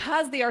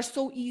because they are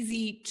so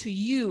easy to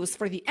use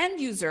for the end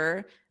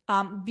user,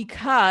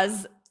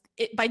 because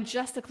by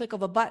just a click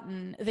of a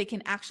button, they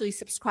can actually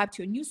subscribe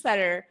to a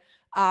newsletter,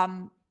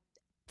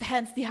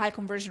 hence the high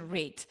conversion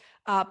rate.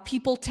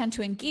 People tend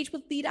to engage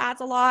with lead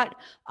ads a lot.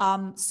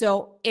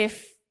 So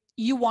if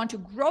you want to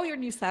grow your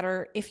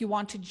newsletter, if you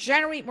want to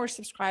generate more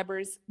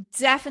subscribers,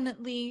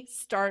 definitely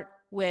start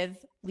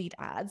with lead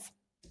ads.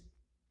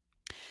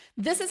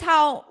 This is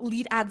how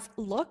lead ads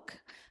look.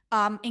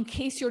 In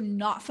case you're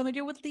not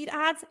familiar with lead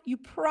ads, you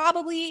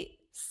probably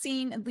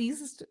seen at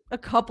least a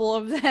couple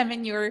of them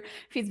in your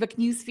Facebook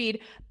newsfeed.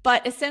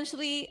 But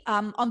essentially,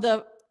 on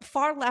the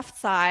far left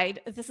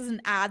side, this is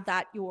an ad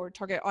that your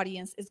target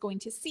audience is going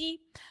to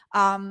see.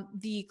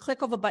 The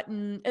click of a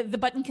button, the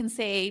button can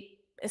say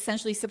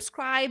essentially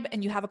subscribe,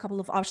 and you have a couple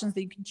of options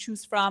that you can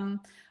choose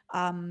from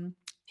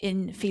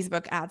in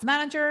Facebook Ads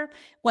Manager.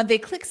 When they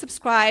click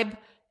subscribe,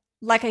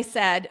 like I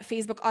said,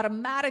 Facebook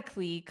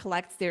automatically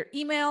collects their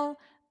email,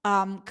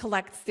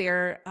 collects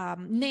their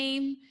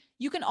name.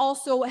 You can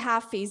also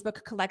have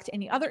Facebook collect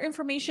any other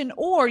information,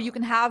 or you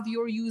can have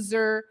your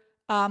user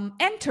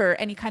enter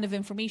any kind of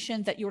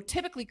information that you're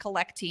typically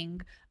collecting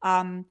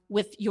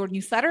with your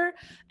newsletter.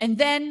 And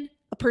then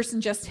a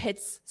person just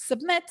hits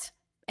submit,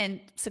 and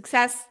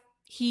success,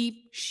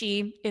 he,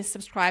 she is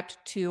subscribed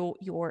to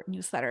your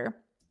newsletter.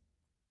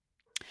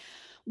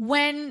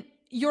 When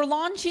you're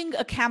launching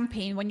a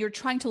campaign, when you're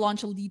trying to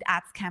launch a lead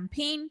ads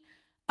campaign,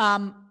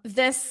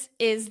 this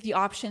is the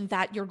option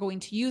that you're going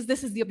to use.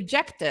 This is the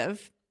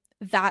objective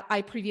that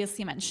I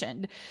previously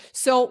mentioned.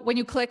 So when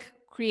you click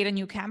create a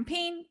new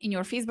campaign in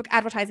your Facebook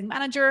advertising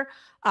manager,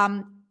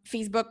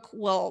 Facebook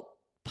will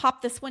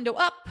pop this window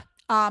up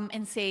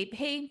and say,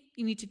 hey,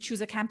 you need to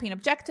choose a campaign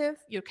objective.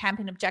 Your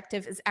campaign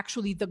objective is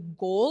actually the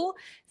goal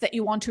that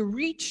you want to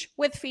reach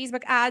with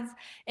Facebook ads.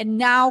 And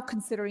now,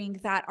 considering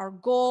that our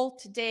goal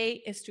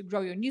today is to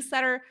grow your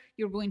newsletter,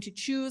 you're going to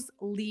choose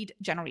lead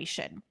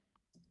generation.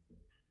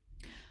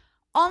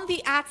 On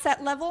the ad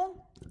set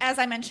level, as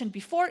I mentioned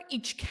before,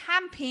 each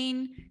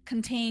campaign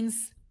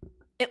contains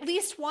at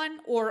least one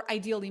or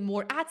ideally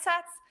more ad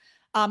sets.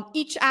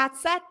 Each ad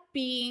set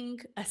being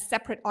a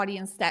separate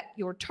audience that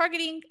you're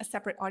targeting, a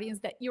separate audience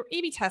that you're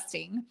A/B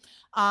testing.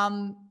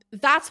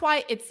 That's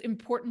why it's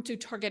important to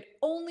target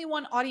only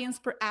one audience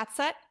per ad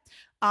set.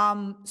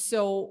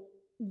 So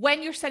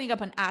when you're setting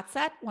up an ad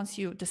set, once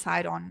you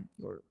decide on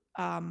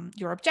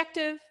your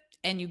objective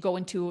and you go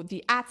into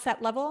the ad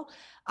set level,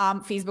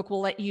 Facebook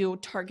will let you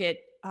target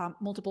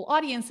multiple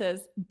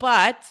audiences,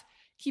 but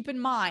keep in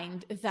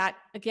mind that,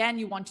 again,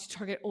 you want to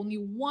target only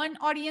one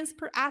audience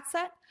per ad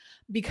set,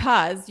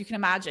 because you can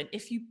imagine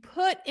if you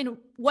put in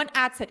one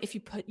ad set, if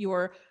you put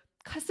your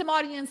custom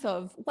audience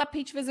of web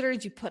page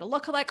visitors, you put a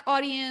lookalike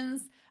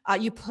audience,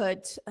 you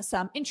put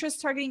some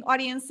interest targeting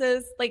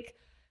audiences, like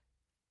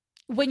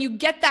when you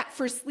get that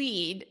first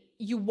lead,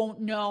 you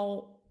won't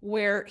know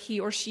where he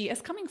or she is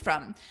coming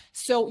from.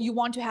 So you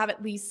want to have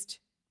at least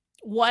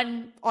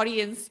one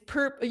audience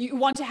per, you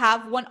want to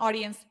have one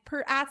audience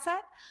per ad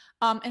set.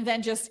 And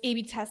then just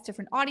A/B test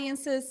different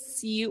audiences,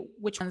 see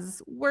which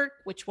ones work,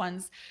 which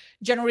ones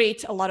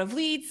generate a lot of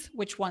leads,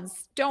 which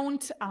ones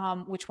don't,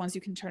 which ones you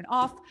can turn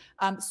off.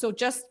 So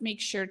just make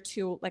sure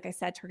to, like I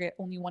said, target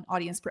only one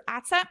audience per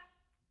ad set.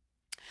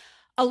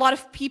 A lot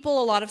of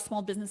people, a lot of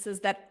small businesses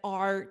that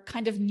are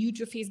kind of new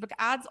to Facebook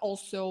ads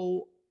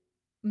also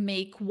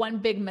make one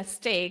big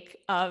mistake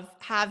of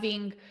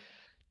having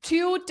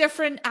two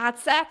different ad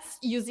sets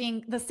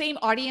using the same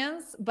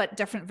audience, but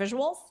different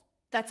visuals.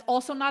 That's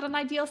also not an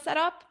ideal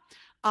setup.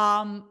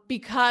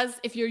 Because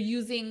if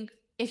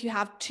you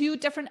have two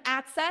different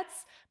ad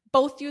sets,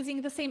 both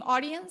using the same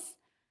audience,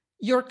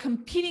 you're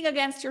competing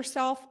against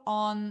yourself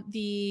on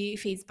the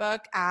Facebook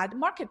ad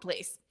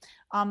marketplace.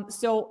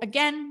 So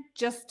again,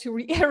 just to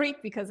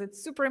reiterate, because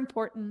it's super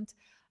important,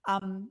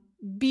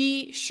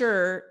 be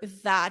sure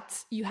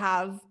that you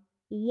have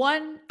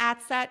one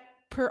ad set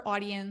per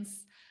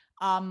audience,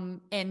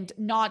 and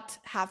not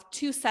have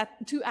two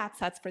ad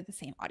sets for the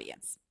same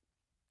audience.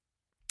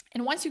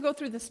 And once you go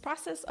through this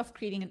process of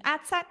creating an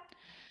ad set,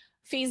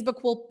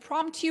 Facebook will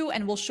prompt you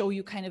and will show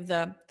you kind of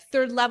the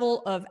third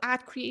level of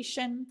ad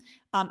creation,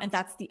 and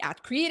that's the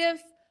ad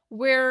creative,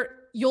 where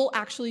you'll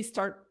actually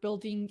start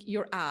building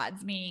your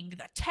ads, meaning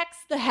the text,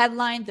 the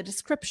headline, the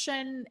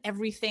description,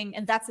 everything.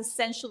 And that's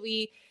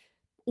essentially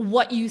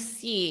what you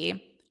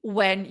see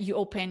when you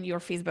open your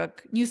Facebook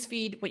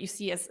newsfeed. What you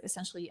see is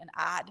essentially an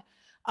ad.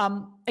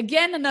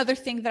 Again, another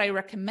thing that I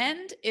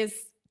recommend is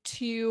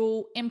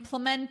to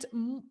implement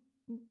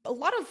a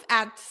lot of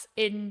ads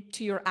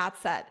into your ad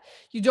set.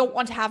 You don't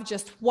want to have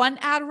just one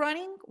ad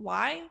running.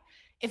 Why?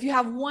 If you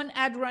have one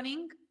ad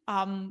running,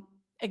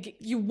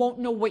 you won't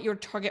know what your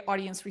target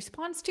audience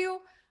responds to,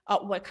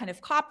 what kind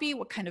of copy,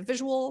 what kind of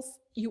visuals.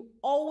 You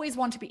always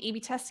want to be A/B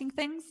testing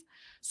things.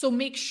 So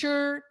make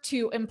sure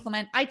to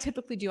implement, I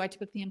typically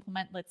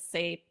implement, let's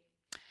say,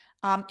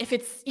 if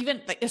it's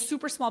even like a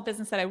super small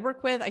business that I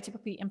work with, I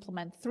typically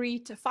implement 3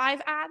 to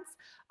 5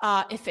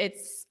 ads. If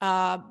it's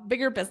a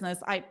bigger business,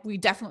 we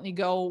definitely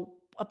go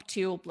up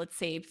to, let's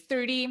say,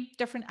 30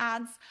 different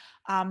ads.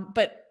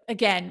 But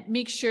again,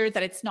 make sure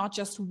that it's not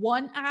just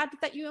one ad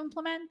that you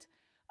implement,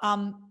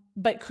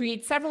 but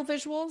create several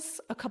visuals,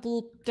 a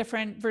couple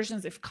different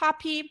versions of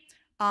copy,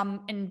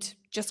 and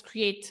just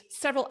create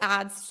several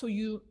ads so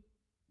you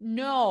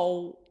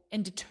know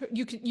and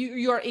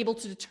you are able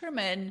to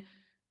determine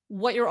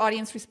what your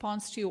audience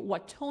responds to,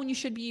 what tone you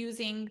should be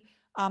using,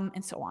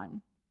 and so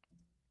on.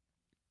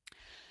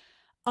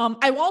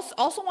 I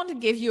also want to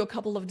give you a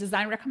couple of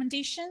design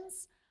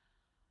recommendations,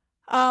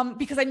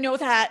 because I know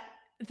that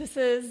this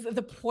is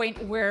the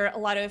point where a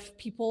lot of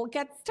people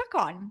get stuck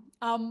on.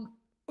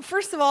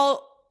 First of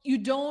all, you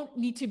don't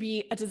need to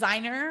be a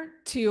designer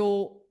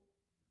to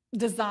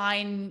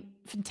design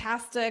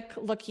fantastic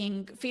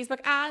looking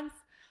Facebook ads.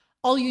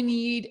 All you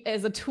need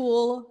is a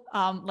tool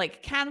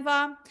like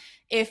Canva.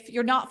 If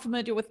you're not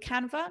familiar with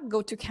Canva,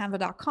 go to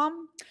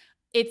canva.com.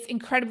 It's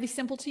incredibly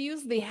simple to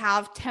use. They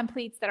have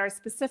templates that are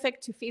specific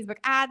to Facebook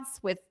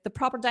ads with the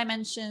proper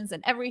dimensions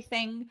and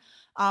everything.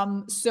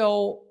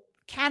 So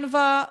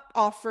Canva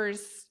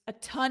offers a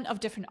ton of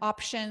different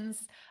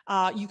options.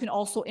 You can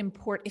also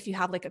import, if you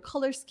have like a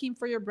color scheme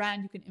for your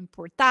brand, you can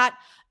import that.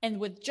 And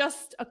with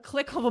just a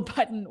click of a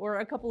button or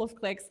a couple of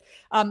clicks,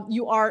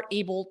 you are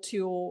able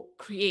to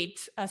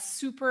create a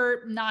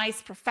super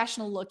nice,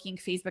 professional looking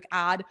Facebook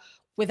ad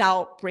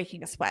without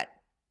breaking a sweat.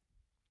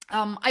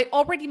 I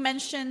already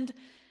mentioned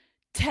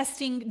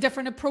testing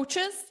different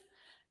approaches.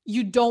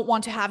 You don't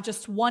want to have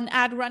just one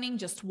ad running,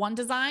 just one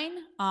design.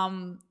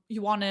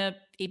 You want to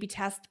A/B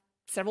test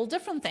several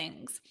different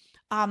things.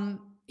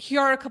 Here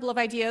are a couple of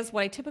ideas,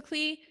 what I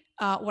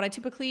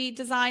typically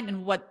design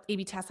and what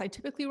A/B tests I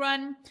typically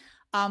run.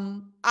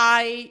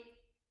 I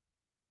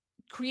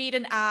create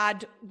an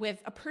ad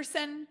with a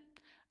person,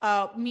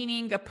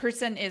 meaning a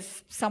person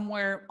is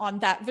somewhere on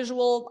that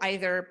visual,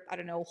 either, I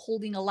don't know,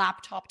 holding a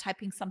laptop,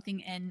 typing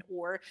something in,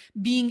 or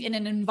being in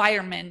an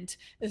environment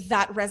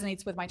that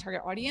resonates with my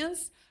target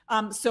audience.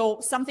 So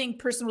something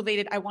person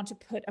related, I want to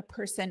put a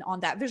person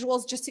on that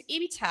visuals just to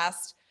A/B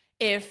test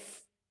if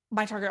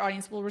my target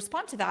audience will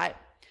respond to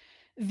that.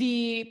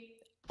 The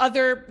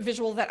other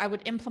visual that I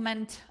would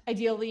implement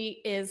ideally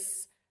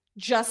is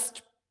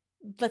just,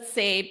 let's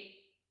say,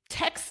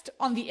 text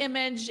on the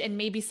image and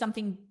maybe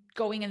something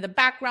going in the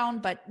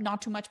background, but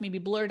not too much, maybe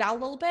blurred out a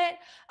little bit.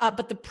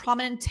 But the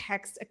prominent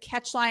text, a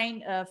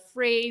catchline, a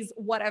phrase,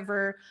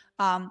 whatever,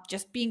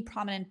 just being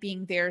prominent,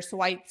 being there.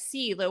 So I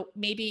see that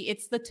maybe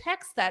it's the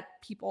text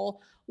that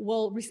people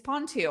will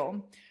respond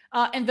to.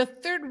 And the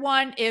third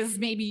one is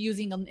maybe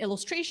using an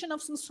illustration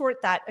of some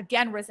sort that,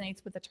 again,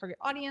 resonates with the target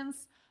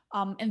audience.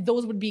 And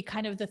those would be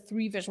kind of the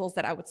 3 visuals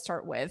that I would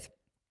start with.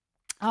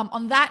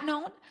 On that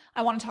note,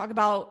 I want to talk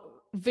about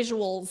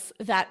visuals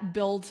that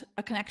build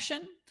a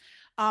connection.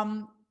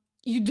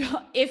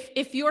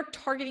 If you're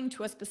targeting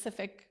to a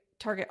specific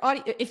target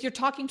audience, if you're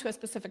talking to a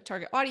specific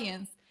target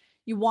audience,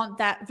 you want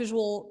that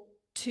visual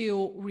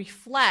to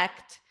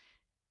reflect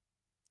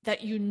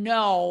that you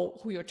know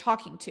who you're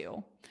talking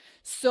to.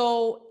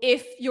 So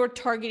if you're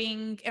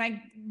targeting, and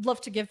I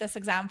love to give this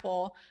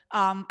example,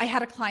 I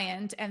had a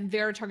client and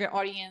their target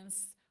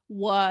audience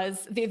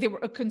was, they were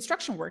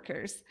construction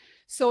workers.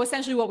 So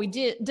essentially what we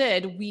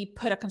did, we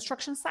put a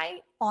construction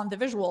site on the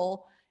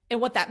visual. And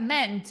what that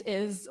meant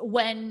is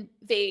when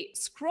they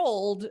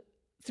scrolled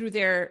through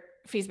their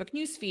Facebook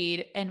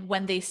newsfeed and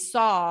when they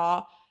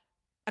saw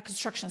a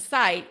construction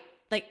site,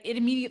 like it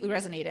immediately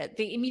resonated.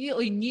 They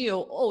immediately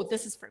knew, oh,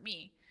 this is for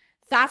me.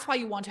 That's why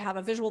you want to have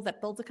a visual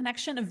that builds a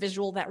connection, a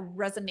visual that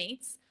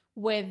resonates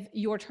with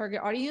your target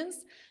audience.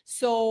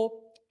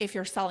 So if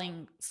you're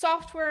selling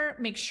software,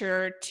 make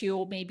sure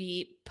to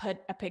maybe put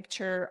a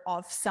picture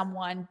of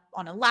someone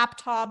on a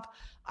laptop.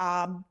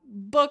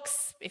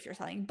 Books, if you're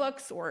selling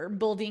books or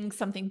building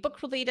something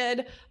book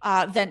related,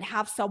 then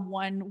have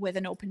someone with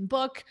an open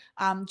book,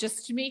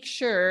 just to make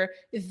sure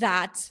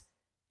that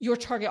your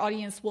target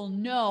audience will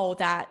know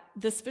that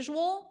this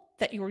visual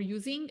that you're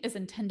using is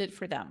intended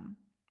for them.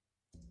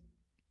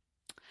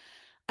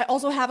 I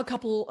also have a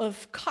couple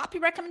of copy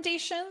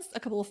recommendations, a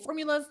couple of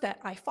formulas that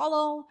I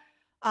follow.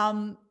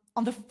 On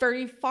the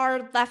very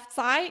far left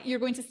side, you're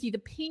going to see the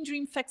Pain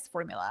Dream Fix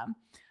formula.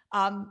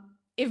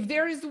 If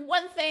there is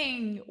one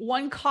thing,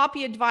 one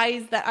copy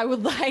advice that I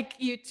would like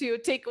you to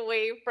take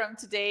away from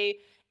today,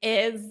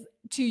 is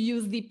to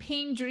use the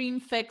Pain Dream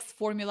Fix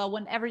formula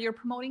whenever you're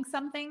promoting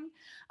something.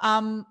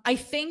 I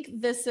think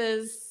this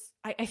is,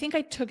 I think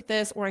I took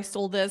this or I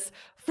stole this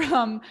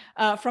from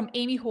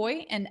Amy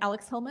Hoy and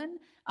Alex Hillman.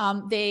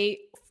 They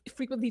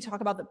frequently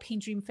talk about the Pain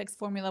Dream Fix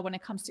formula when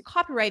it comes to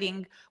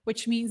copywriting,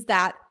 which means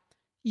that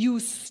you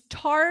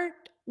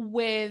start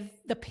with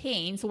the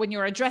pain. So when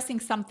you're addressing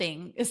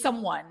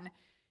someone,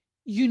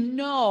 you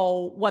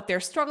know what they're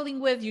struggling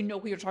with, you know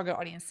who your target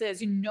audience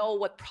is, you know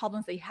what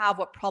problems they have,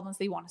 what problems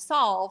they want to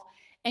solve,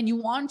 and you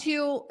want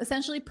to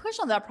essentially push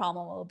on that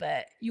problem a little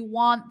bit. You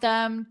want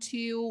them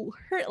to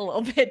hurt a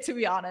little bit, to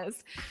be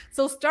honest.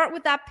 So start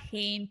with that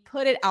pain,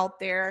 put it out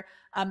there,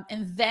 and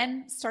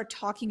then start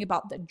talking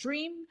about the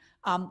dream,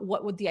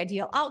 what would the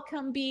ideal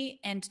outcome be,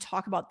 and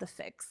talk about the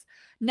fix.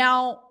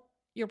 Now,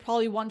 you're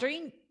probably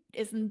wondering,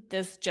 isn't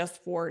this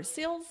just for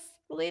sales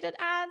related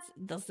ads?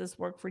 Does this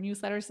work for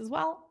newsletters as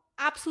well?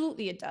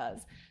 Absolutely it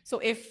does. So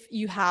if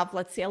you have,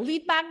 let's say, a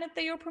lead magnet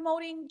that you're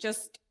promoting,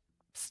 just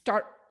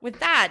start with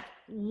that.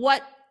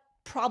 What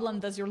problem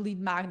does your lead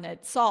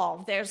magnet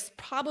solve? There's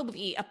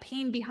probably a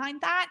pain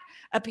behind that,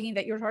 a pain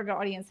that your target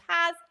audience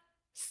has.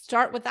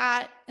 Start with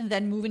that and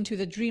then move into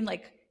the dream,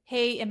 like,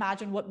 hey,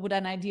 imagine what would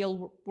an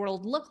ideal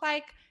world look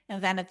like?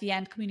 And then at the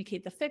end,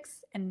 communicate the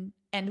fix and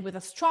end with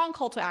a strong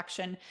call to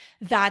action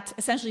that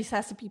essentially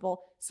says to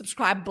people,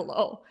 subscribe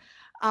below.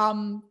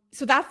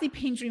 So that's the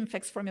Pain Dream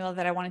Fix formula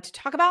that I wanted to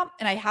talk about.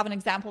 And I have an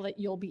example that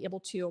you'll be able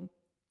to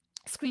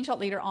screenshot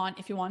later on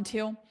if you want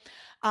to.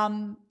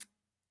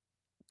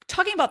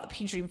 Talking about the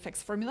Pain Dream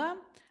Fix formula,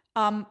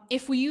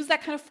 if we use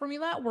that kind of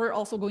formula, we're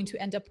also going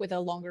to end up with a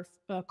longer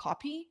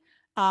copy.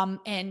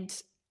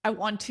 And I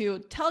want to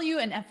tell you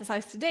and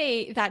emphasize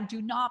today that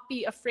do not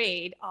be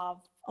afraid of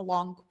a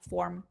long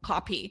form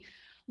copy.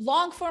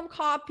 Long form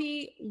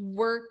copy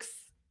works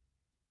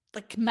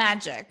like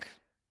magic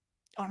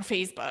on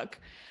Facebook.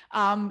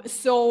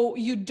 So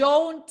you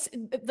don't,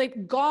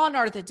 like, gone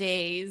are the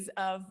days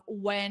of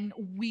when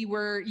we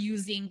were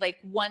using like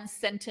one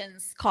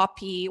sentence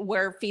copy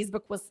where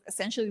Facebook was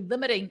essentially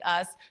limiting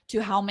us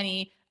to how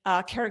many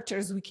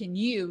characters we can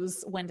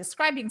use when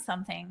describing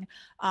something.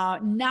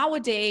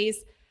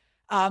 Nowadays,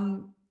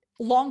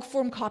 long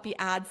form copy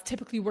ads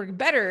typically work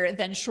better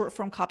than short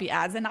form copy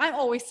ads. And I'm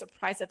always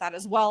surprised at that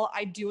as well.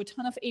 I do a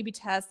ton of A/B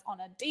tests on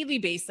a daily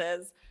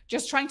basis,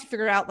 just trying to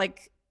figure out,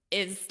 like,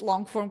 is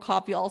long form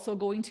copy also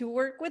going to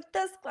work with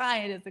this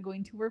client? Is it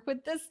going to work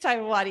with this type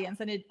of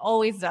audience? And it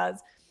always does.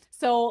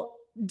 So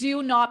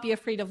do not be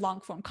afraid of long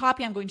form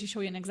copy. I'm going to show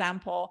you an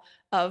example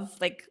of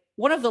like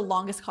one of the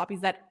longest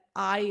copies that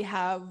I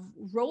have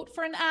wrote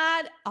for an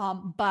ad,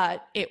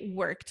 but it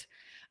worked.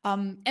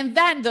 And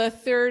then the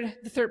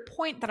third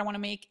point that I want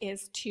to make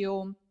is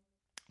to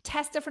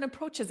test different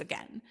approaches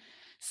again.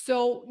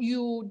 So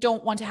you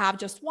don't want to have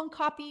just one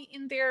copy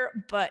in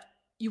there, but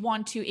you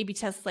want to A/B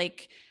test,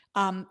 like,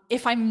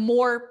 if I'm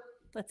more,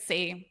 let's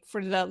say,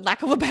 for the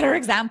lack of a better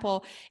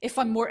example, if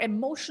I'm more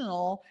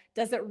emotional,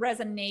 does it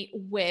resonate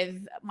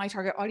with my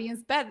target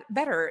audience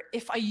better?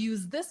 If I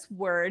use this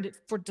word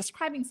for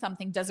describing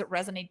something, does it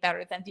resonate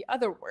better than the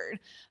other word?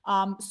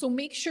 So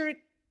make sure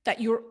that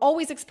you're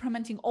always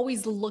experimenting,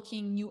 always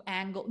looking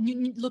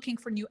looking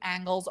for new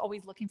angles,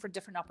 always looking for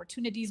different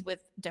opportunities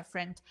with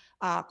different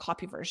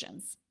copy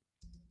versions.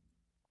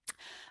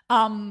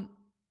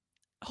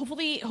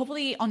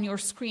 Hopefully on your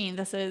screen,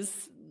 this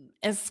is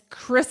as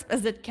crisp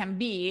as it can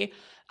be.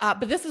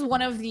 But this is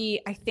one of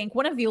the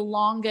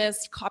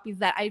longest copies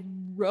that I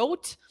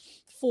wrote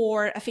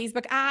for a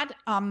Facebook ad.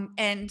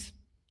 And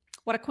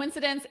what a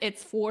coincidence,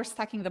 it's for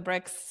Stacking the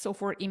Bricks. So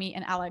for Amy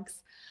and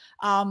Alex.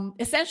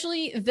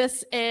 Essentially,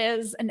 this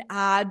is an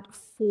ad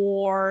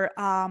for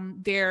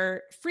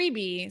their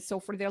freebie, so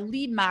for their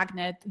lead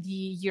magnet, the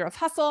Year of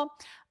Hustle.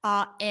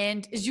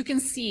 And as you can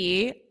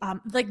see,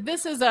 like,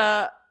 this is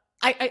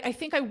I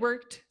think I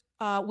worked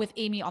with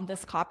Amy on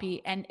this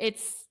copy, and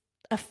it's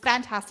a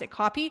fantastic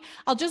copy.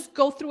 I'll just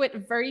go through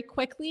it very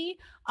quickly,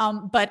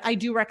 but I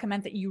do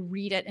recommend that you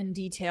read it in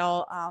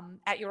detail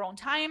at your own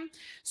time.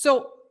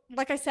 So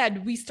like I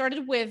said, we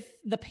started with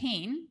the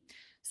pain.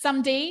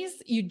 Some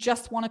days you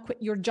just want to quit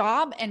your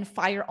job and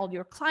fire all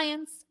your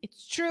clients.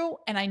 It's true,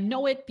 and I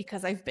know it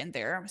because I've been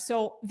there.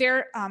 So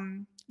their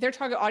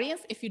target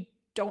audience, if you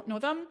don't know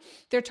them,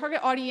 their target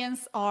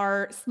audience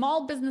are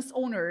small business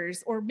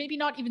owners, or maybe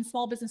not even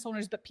small business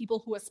owners, but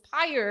people who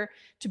aspire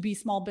to be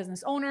small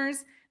business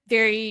owners.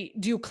 They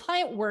do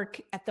client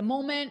work at the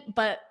moment,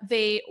 but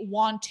they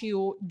want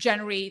to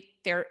generate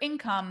their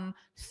income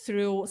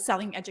through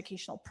selling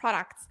educational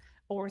products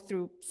or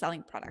through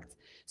selling products.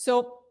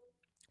 So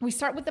we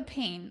start with the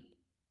pain.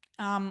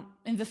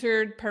 In the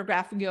third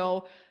paragraph, we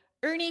go,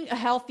 earning a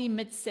healthy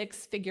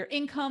mid-six-figure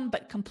income,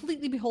 but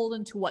completely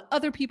beholden to what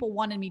other people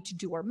wanted me to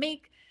do or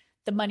make.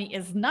 The money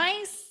is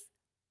nice,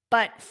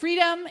 but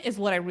freedom is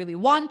what I really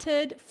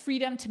wanted.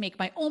 Freedom to make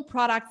my own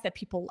products that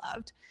people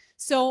loved.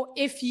 So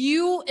if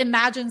you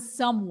imagine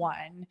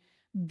someone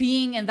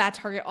being in that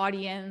target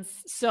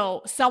audience,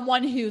 so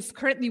someone who's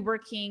currently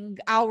working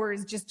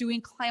hours just doing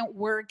client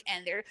work,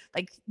 and they're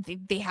like,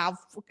 they have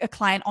a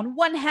client on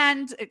one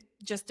hand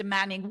just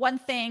demanding one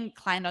thing,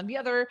 client on the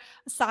other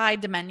side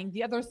demanding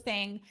the other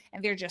thing,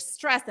 and they're just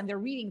stressed, and they're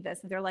reading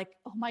this and they're like,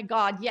 oh my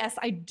God, yes,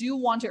 I do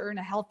want to earn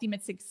a healthy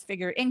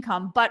mid-six-figure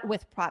income, but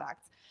with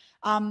products.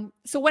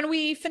 So when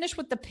we finish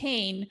with the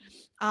pain,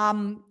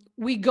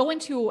 we go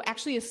into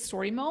actually a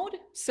story mode.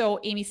 So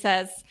Amy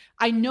says,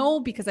 I know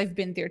because I've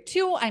been there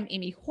too. I'm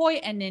Amy Hoy.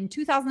 And in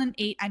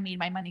 2008, I made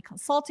my money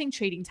consulting,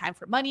 trading time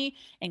for money,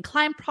 and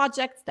client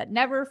projects that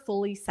never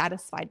fully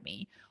satisfied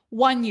me.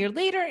 1 year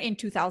later, in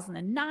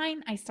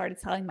 2009, I started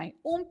selling my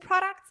own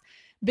products.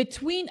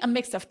 Between a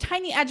mix of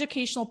tiny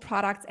educational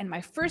products and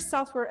my first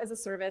software as a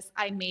service,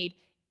 I made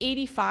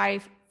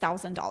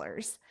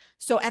 $85,000.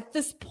 So at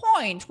this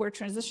point, we're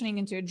transitioning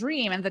into a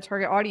dream, and the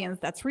target audience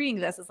that's reading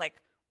this is like,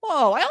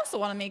 whoa, I also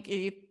want to make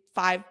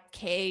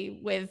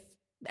 $85K with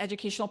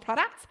educational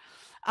products.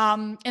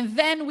 And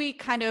then we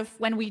kind of,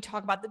 when we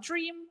talk about the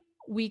dream,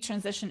 we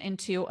transition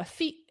into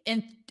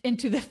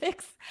into the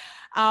fix.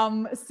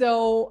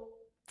 So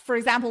for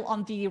example,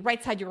 on the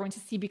right side, you're going to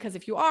see, because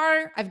if you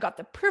are, I've got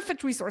the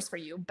perfect resource for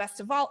you. Best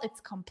of all,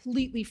 it's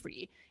completely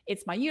free.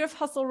 It's my Year of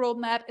Hustle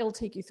roadmap. It'll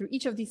take you through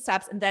each of these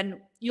steps, and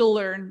then you'll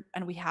learn,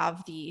 and we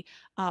have the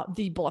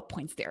bullet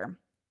points there.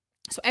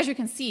 So as you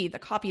can see, the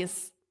copy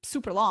is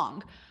super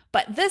long,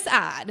 but this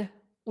ad,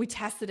 we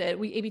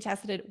A/B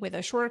tested it with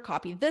a shorter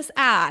copy. This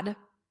ad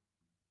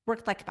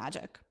worked like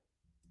magic.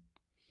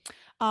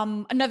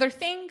 Another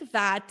thing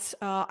that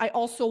I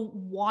also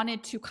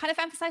wanted to kind of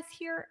emphasize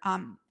here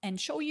and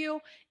show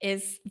you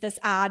is this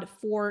ad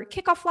for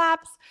Kickoff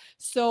Labs.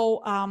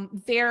 So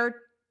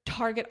their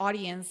target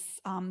audience,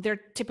 they're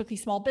typically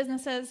small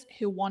businesses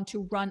who want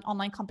to run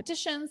online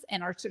competitions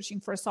and are searching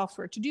for a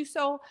software to do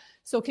so.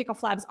 So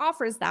Kickoff Labs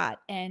offers that.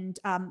 And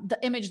the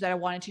image that I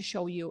wanted to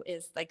show you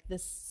is like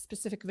this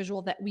specific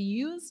visual that we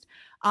used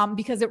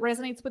because it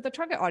resonates with the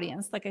target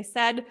audience. Like I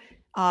said,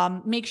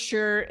 make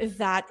sure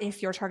that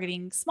if you're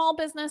targeting small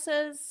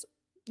businesses,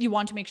 you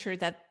want to make sure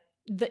that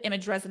the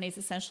image resonates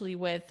essentially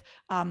with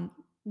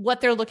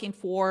what they're looking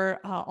for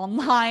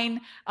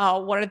online,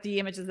 what are the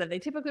images that they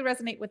typically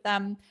resonate with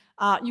them.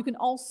 You can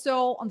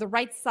also, on the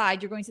right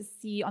side, you're going to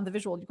see on the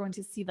visual, you're going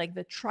to see like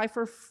the try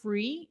for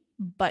free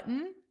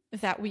button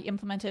that we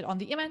implemented on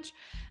the image.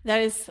 That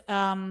is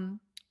a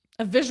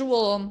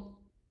visual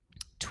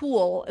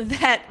tool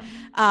that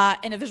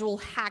and a visual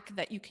hack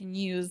that you can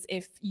use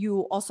if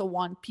you also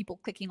want people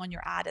clicking on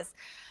your ad as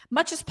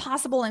much as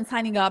possible and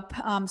signing up.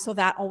 So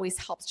that always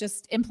helps,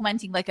 just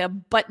implementing like a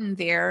button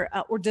there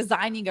or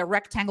designing a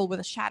rectangle with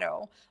a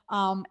shadow,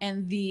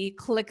 and the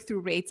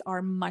click-through rates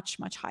are much,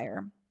 much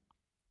higher.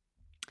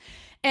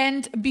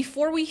 And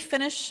before we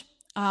finish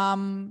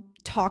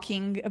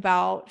talking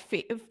about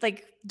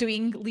like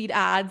doing lead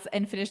ads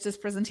and finish this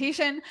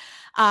presentation,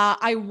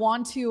 I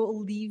want to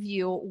leave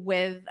you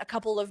with a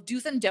couple of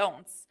do's and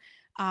don'ts.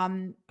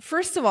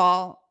 First of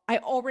all, I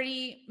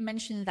already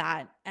mentioned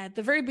that at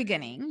the very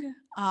beginning.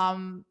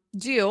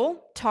 Do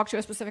talk to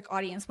a specific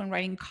audience when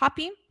writing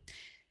copy.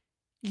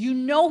 You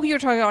know who your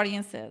target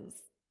audience is.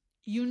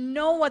 You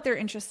know what they're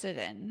interested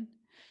in.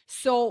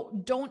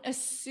 So don't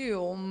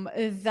assume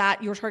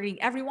that you're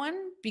targeting everyone,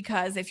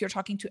 because if you're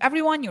talking to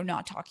everyone, you're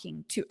not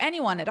talking to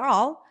anyone at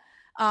all.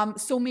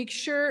 So make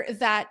sure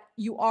that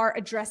you are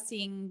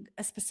addressing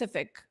a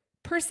specific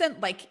person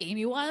like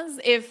Amy was.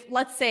 If,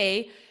 let's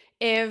say,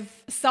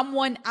 if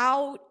someone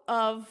out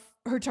of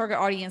her target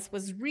audience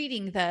was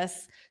reading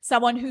this,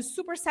 someone who's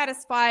super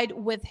satisfied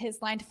with his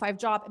 9-to-5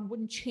 job and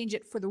wouldn't change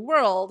it for the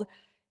world,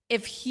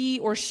 if he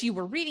or she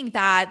were reading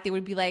that, they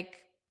would be like,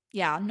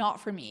 yeah, not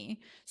for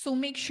me. So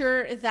make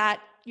sure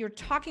that you're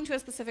talking to a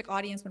specific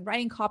audience when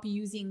writing copy,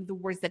 using the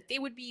words that they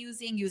would be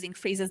using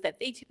phrases that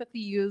they typically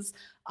use.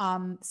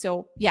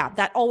 So yeah,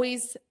 that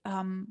always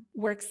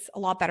works a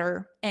lot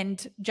better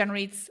and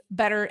generates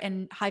better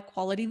and high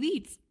quality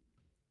leads.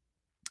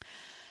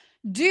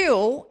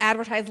 Do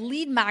advertise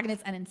lead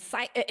magnets and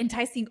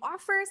enticing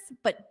offers,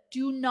 but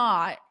do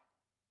not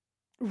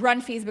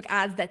run Facebook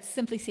ads that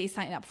simply say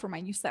sign up for my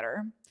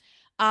newsletter.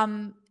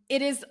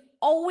 It is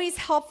always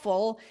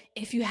helpful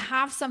if you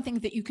have something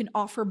that you can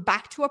offer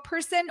back to a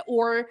person,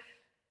 or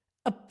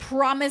a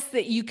promise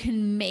that you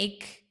can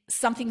make,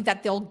 something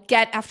that they'll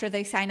get after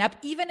they sign up,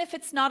 even if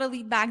it's not a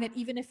lead magnet,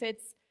 even if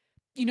it's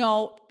you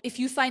know, if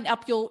you sign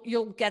up,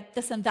 you'll get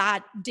this and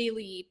that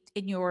daily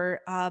in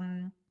your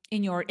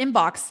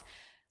inbox.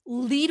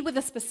 Lead with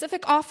a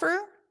specific offer.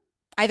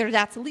 Either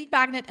that's a lead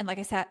magnet, and like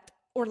I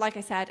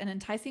said, an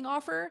enticing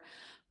offer,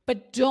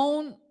 but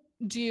don't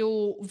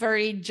do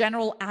very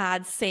general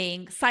ads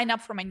saying sign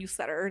up for my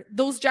newsletter.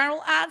 Those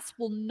general ads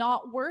will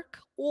not work,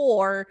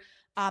 or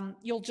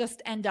you'll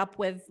just end up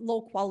with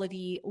low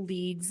quality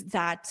leads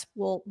that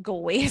will go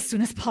away as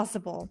soon as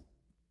possible.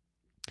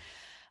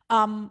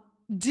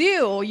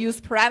 Do use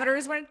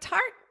parameters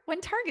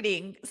when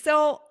targeting.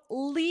 So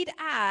lead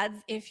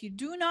ads, if you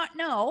do not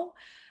know,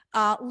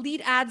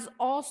 lead ads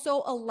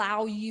also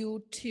allow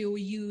you to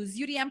use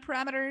UDM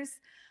parameters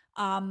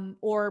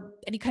or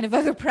any kind of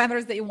other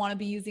parameters that you want to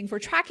be using for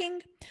tracking.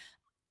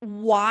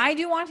 Why do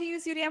you want to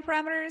use UDM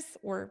parameters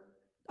or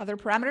other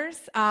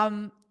parameters?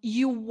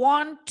 You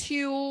want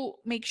to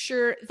make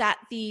sure that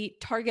the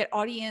target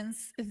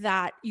audience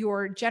that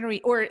you're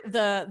generating, or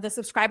the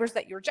subscribers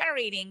that you're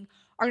generating,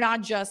 are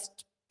not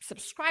just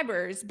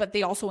subscribers, but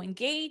they also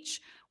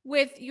engage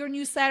with your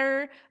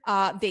newsletter.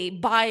 They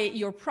buy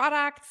your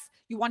products.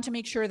 You want to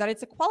make sure that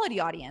it's a quality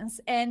audience.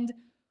 And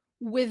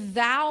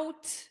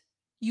without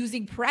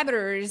using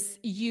parameters,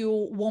 you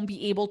won't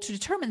be able to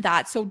determine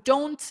that. So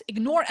don't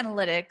ignore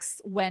analytics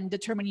when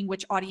determining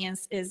which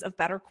audience is of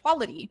better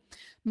quality.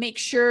 Make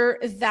sure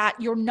that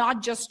you're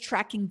not just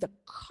tracking the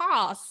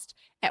cost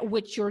at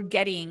which you're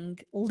getting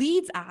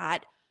leads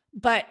at,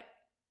 but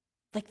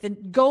like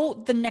go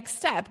the next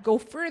step, go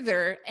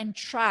further and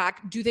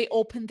track, do they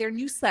open their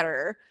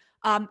newsletter?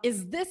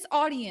 Is this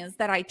audience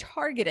that I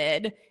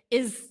targeted,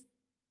 is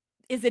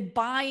it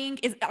buying,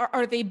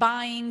 are they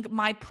buying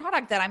my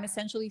product that I'm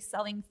essentially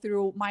selling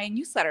through my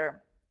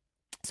newsletter?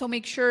 So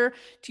make sure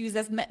to use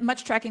as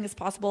much tracking as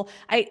possible.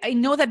 I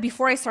know that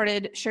before I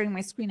started sharing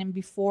my screen and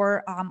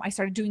before I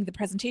started doing the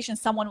presentation,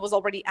 someone was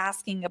already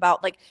asking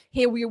about like,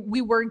 hey,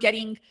 we were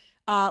getting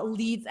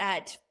leads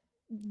at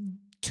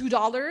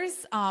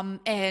 $2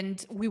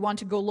 and we want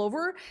to go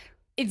lower.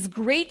 It's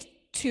great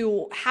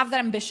to have that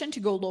ambition to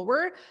go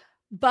lower,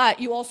 but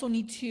you also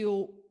need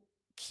to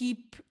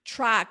keep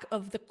track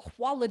of the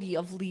quality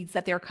of leads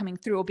that they're coming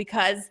through,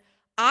 because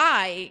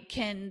I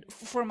can,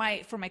 for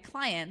my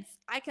clients,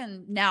 I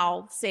can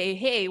now say,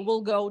 hey,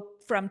 we'll go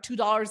from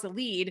 $2 a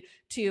lead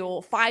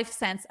to 5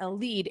 cents a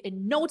lead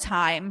in no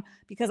time,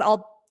 because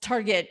I'll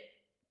target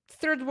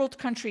third world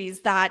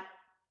countries that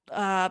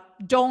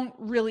don't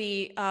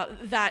really where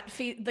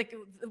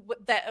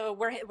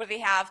they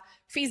have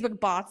Facebook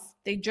bots.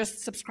 They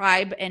just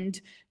subscribe and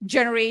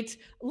generate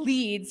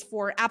leads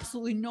for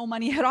absolutely no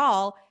money at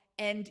all,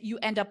 and you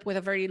end up with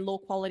a very low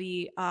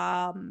quality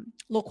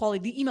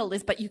email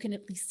list. But you can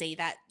at least say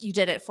that you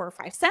did it for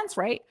 5 cents,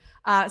 right?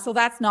 So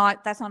that's not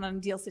an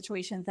ideal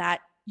situation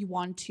that you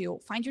want to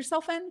find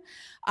yourself in.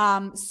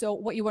 So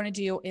what you want to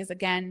do is,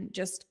 again,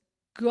 just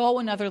go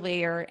another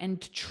layer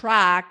and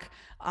track,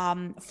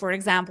 for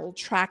example,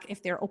 track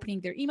if they're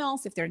opening their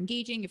emails, if they're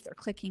engaging, if they're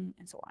clicking,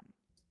 and so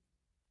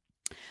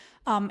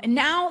on. And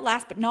now,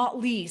 last but not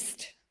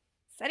least,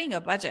 setting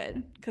a budget,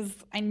 because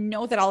I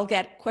know that I'll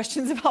get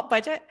questions about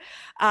budget.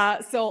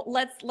 So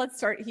let's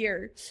start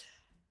here.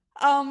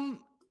 I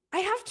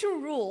have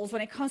 2 rules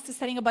when it comes to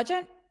setting a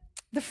budget.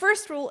 The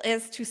first rule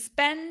is to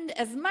spend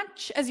as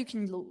much as you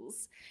can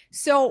lose.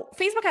 So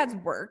Facebook ads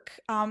work.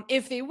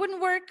 If they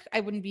wouldn't work, I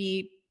wouldn't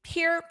be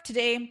here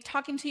today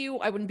talking to you.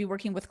 I wouldn't be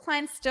working with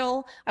clients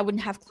still. I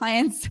wouldn't have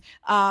clients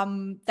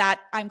that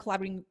I'm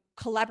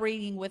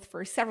collaborating with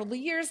for several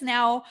years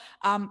now.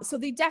 So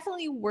they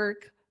definitely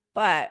work.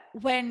 But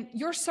when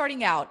you're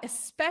starting out,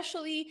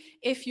 especially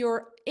if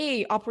you're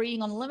A,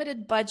 operating on a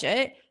limited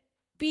budget,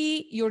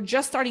 B, you're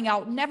just starting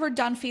out, never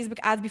done Facebook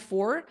ads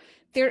before,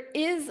 there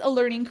is a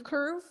learning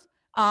curve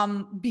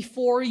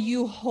before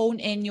you hone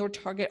in your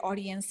target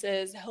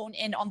audiences, hone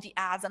in on the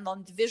ads and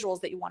on the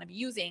visuals that you want to be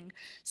using.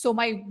 So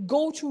my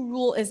go-to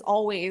rule is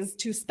always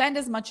to spend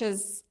as much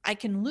as I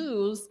can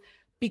lose,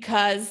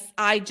 because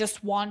I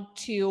just want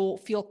to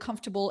feel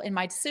comfortable in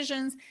my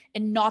decisions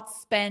and not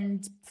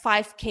spend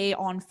 $5,000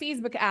 on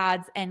Facebook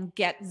ads and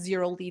get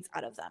 0 leads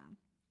out of them.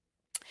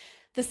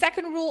 The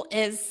second rule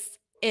is,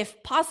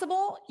 if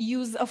possible,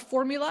 use a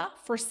formula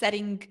for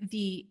setting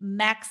the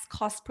max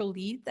cost per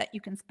lead that you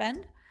can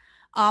spend.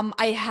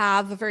 I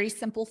have a very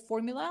simple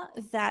formula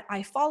that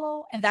I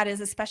follow, and that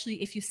is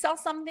especially if you sell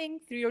something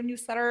through your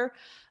newsletter.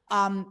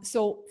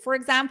 So for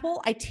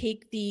example, I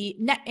take the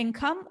net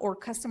income or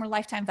customer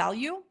lifetime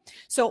value.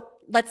 So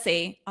let's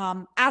say,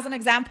 as an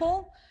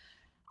example,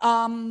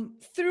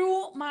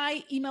 through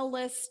my email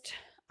list,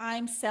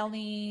 I'm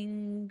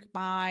selling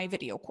my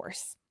video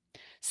course.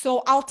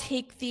 So I'll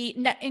take the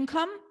net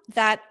income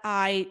that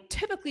I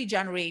typically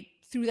generate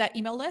through that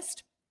email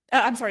list.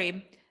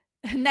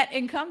 Net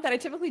income that I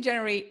typically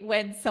generate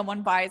when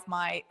someone buys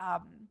my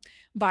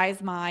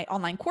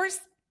online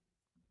course.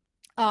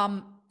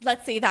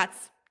 Let's say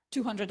that's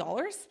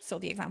 $200. So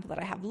the example that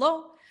I have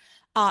below,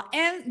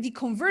 and the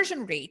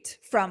conversion rate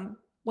from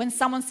when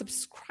someone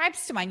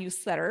subscribes to my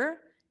newsletter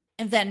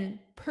and then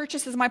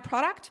purchases my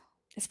product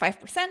is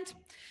 5%.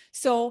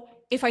 So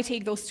if I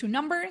take those two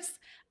numbers,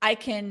 I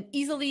can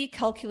easily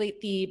calculate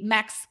the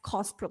max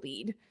cost per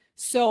lead.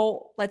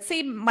 So let's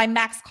say my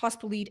max cost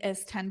per lead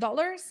is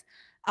 $10.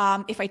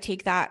 If I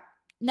take that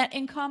net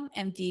income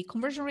and the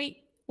conversion rate,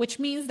 which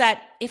means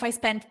that if I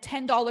spend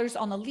 $10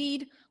 on a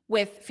lead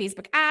with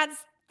Facebook ads,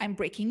 I'm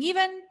breaking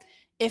even.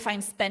 If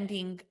I'm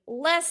spending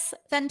less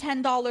than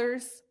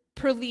 $10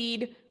 per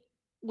lead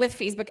with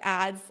Facebook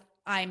ads,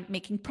 I'm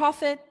making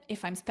profit.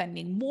 If I'm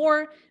spending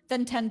more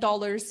than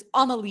 $10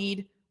 on a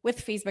lead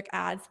with Facebook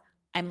ads,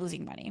 I'm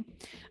losing money.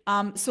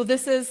 So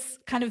this is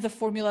kind of the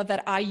formula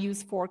that I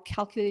use for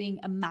calculating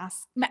a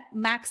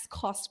max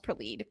cost per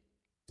lead.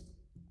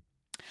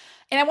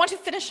 And I want to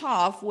finish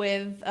off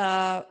with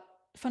a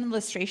fun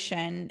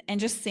illustration and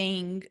just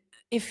saying,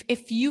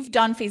 if you've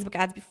done Facebook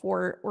ads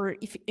before, or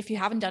if you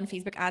haven't done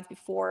Facebook ads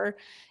before,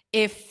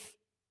 if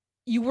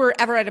you were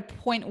ever at a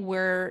point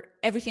where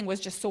everything was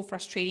just so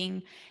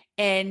frustrating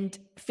and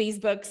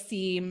Facebook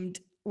seemed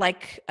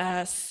like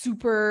a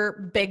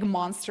super big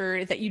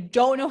monster that you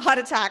don't know how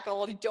to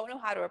tackle, you don't know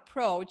how to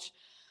approach,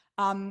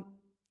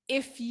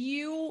 if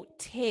you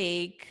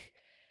take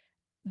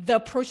the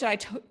approach that I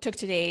took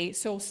today,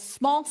 so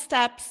small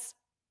steps,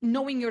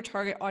 knowing your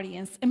target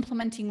audience,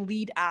 implementing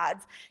lead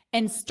ads,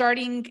 and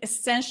starting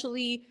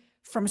essentially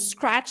from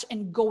scratch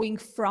and going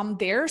from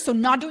there. So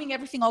not doing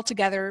everything all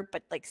together,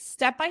 but like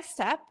step by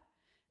step,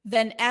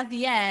 then at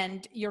the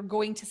end, you're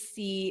going to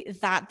see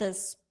that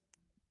this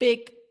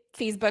big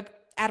Facebook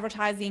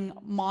advertising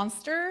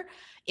monster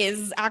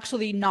is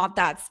actually not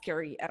that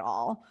scary at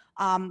all.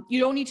 You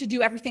don't need to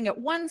do everything at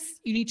once.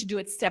 You need to do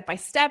it step by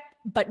step,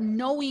 but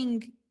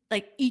knowing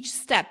like each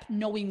step,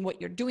 knowing what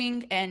you're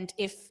doing. And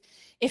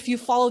if you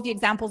follow the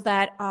examples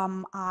that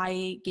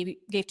I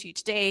gave to you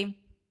today,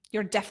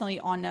 you're definitely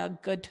on a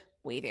good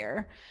way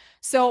there.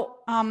 So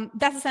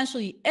that's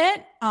essentially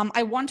it.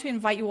 I want to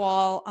invite you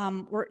all.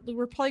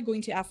 We're probably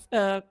going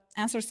to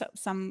answer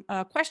some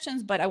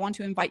questions, but I want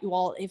to invite you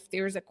all, if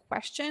there's a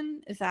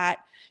question that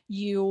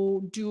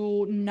you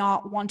do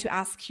not want to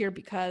ask here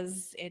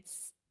because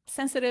it's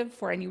sensitive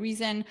for any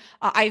reason,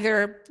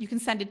 either you can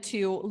send it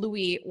to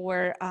Louis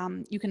or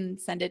you can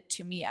send it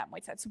to me at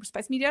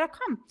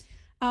mojca@superspicemedia.com.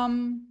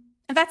 And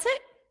that's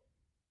it.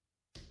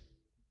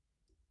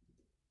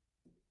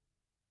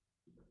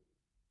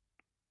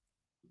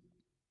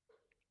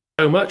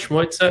 So much,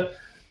 Mojca.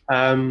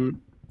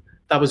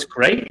 That was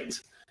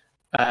great.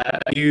 Are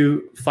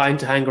you fine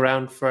to hang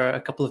around for a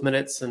couple of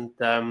minutes and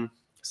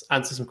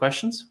answer some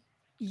questions?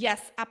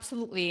 Yes,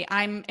 absolutely.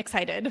 I'm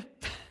excited.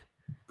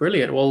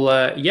 Brilliant.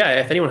 Well, yeah,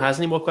 if anyone has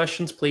any more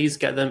questions, please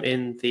get them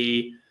in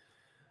the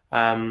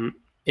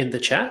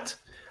chat.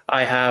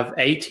 I have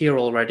 8 here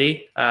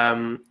already.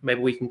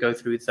 Maybe we can go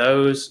through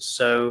those.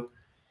 So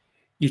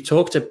you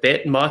talked a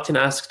bit, Martin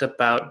asked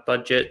about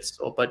budgets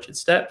or budget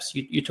steps.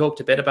 You talked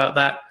a bit about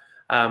that.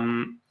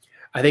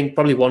 I think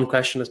probably one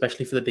question,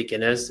 especially for the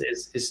beginners,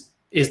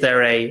 is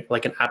there an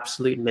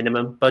absolute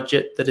minimum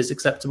budget that is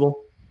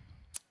acceptable?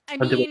 I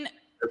mean,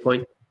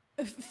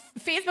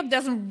 Facebook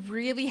doesn't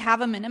really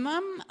have a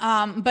minimum,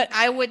 but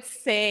I would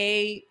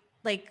say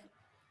like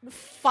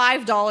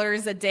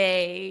 $5 a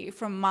day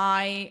from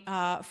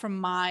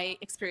my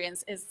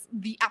experience is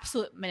the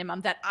absolute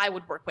minimum that I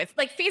would work with.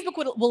 Like Facebook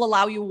will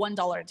allow you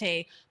 $1 a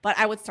day, but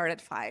I would start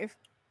at $5.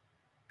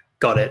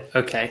 Got it.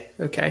 Okay.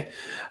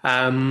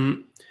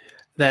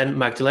 Then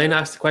Magdalena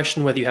asked the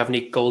question whether you have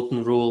any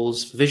golden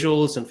rules for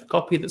visuals and for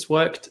copy that's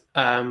worked.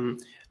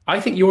 I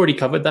think you already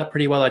covered that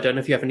pretty well. I don't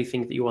know if you have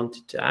anything that you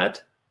wanted to add.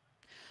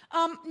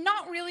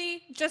 Not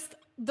really, just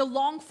the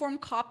long form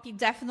copy.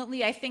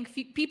 Definitely. I think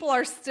people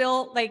are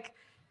still like,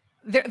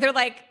 they're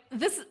like,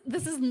 this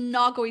is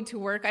not going to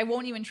work. I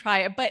won't even try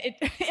it, but it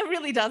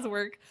really does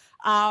work.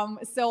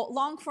 So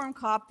long form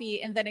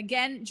copy. And then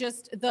again,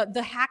 just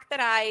the hack that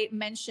I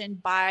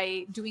mentioned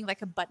by doing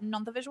like a button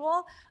on the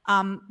visual,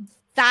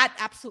 that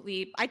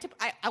absolutely,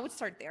 I would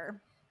start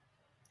there.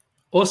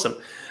 Awesome.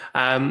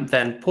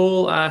 Then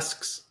Paul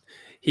asks,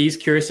 he's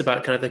curious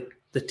about kind of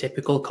the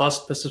typical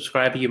cost per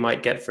subscriber you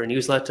might get for a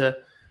newsletter.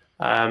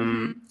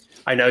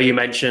 I know you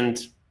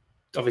mentioned,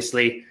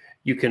 obviously,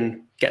 you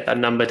can get that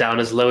number down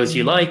as low as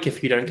you like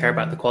if you don't care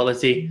about the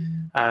quality.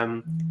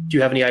 Do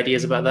you have any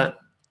ideas about that?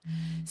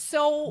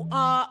 So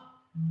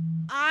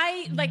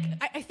I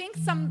think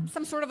some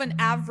sort of an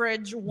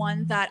average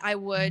one that I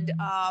would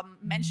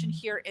mention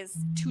here is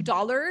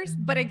 $2.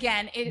 But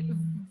again, it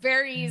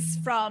varies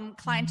from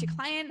client to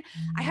client.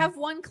 I have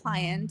one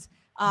client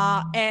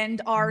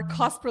and our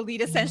cost per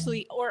lead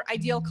essentially, or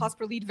ideal cost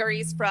per lead,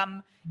 varies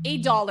from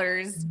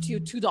 $8 to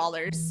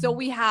 $2. So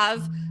we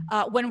have,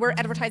 when we're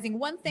advertising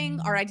one thing,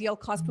 our ideal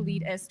cost per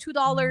lead is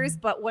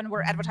 $2. But when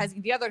we're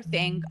advertising the other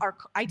thing, our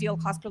ideal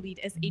cost per lead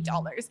is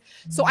 $8.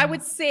 So I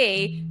would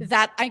say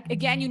that,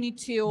 again,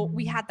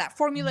 we had that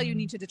formula, you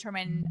need to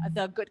determine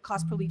the good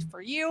cost per lead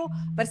for you.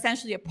 But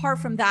essentially, apart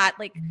from that,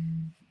 like,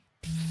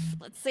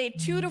 let's say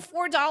 $2 to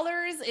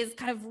 $4 is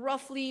kind of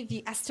roughly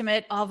the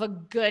estimate of a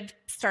good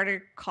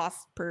starter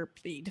cost per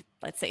lead.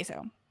 Let's say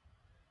so.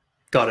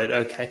 Got it.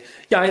 Okay.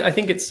 Yeah, I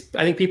think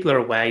I think people are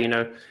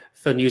aware,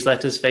 for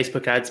newsletters,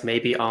 Facebook ads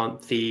maybe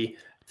aren't the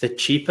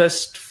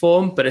cheapest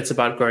form, but it's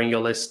about growing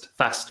your list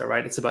faster,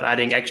 right? It's about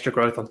adding extra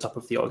growth on top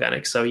of the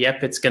organic. So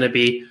yep, it's going to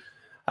be,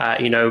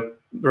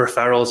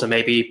 referrals are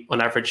maybe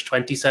on average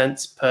 20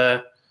 cents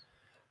per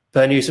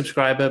new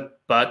subscriber,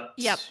 but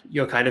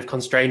you're kind of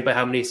constrained by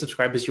how many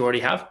subscribers you already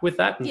have with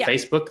that. And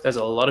Facebook, there's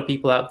a lot of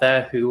people out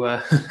there who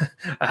are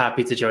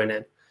happy to join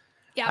in.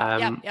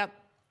 Yep.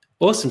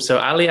 Awesome. So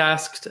Ali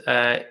asked,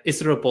 is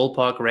there a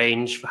ballpark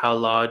range for how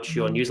large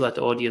your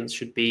newsletter audience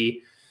should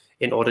be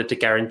in order to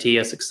guarantee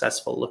a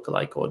successful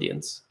lookalike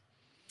audience?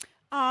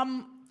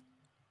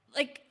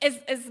 Like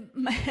as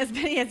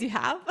many as you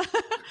have.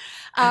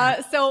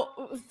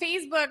 So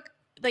Facebook,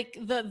 like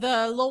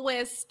the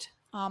lowest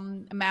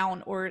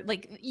amount, or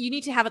like you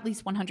need to have at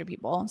least 100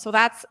 people. So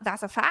that's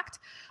a fact.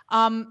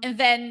 And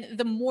then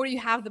the more you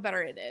have, the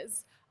better it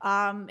is.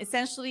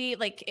 Essentially,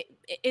 like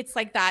it's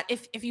like that.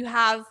 If you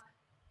have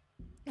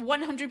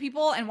 100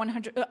 people and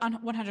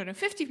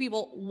 150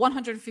 people,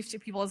 150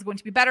 people is going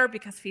to be better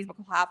because Facebook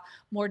will have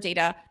more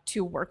data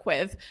to work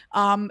with.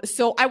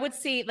 So I would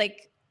say,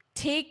 like,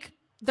 take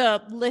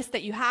the list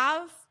that you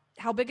have,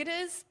 how big it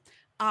is,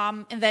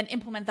 and then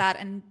implement that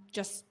and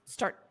just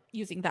start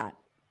using that.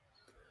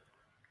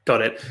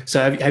 Got it.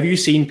 So have you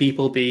seen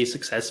people be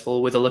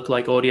successful with a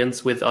lookalike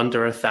audience with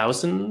under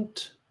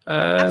 1,000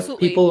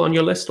 people on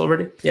your list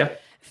already?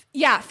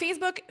 Yeah,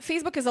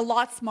 Facebook is a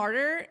lot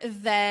smarter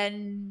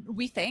than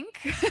we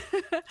think.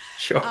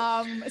 Sure.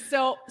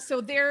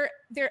 So their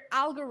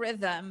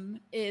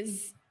algorithm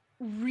is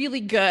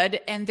really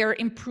good, and they're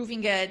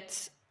improving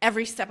it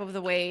every step of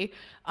the way.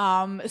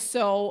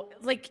 So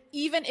like,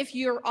 even if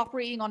you're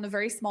operating on a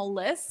very small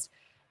list,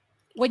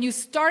 when you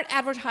start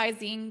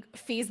advertising,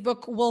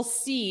 Facebook will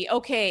see,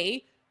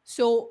 okay,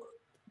 so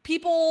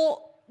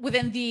people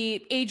within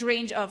the age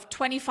range of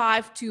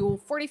 25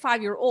 to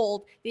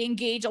 45-year-old, they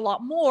engage a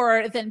lot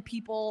more than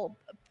people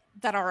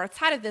that are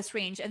outside of this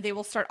range, and they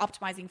will start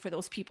optimizing for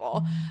those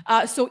people.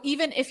 So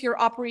even if you're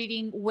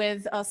operating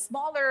with a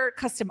smaller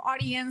custom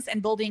audience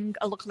and building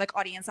a lookalike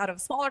audience out of a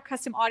smaller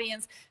custom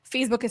audience,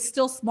 Facebook is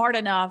still smart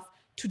enough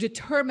to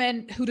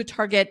determine who to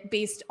target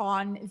based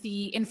on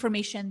the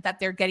information that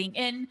they're getting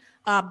in,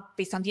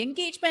 based on the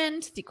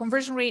engagement, the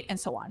conversion rate, and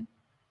so on.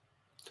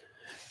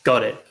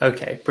 Got it.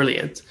 Okay,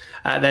 brilliant.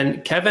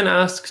 Then Kevin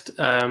asked,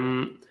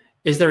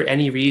 is there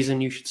any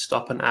reason you should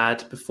stop an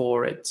ad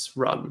before it's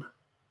run?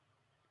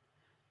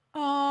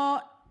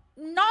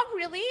 Not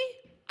really.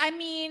 I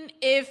mean,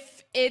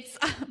 if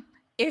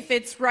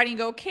it's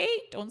running okay,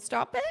 don't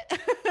stop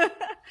it.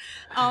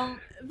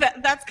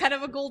 That's kind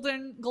of a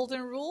golden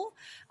rule.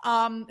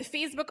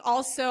 Facebook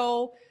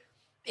also,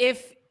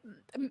 if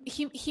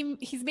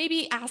he's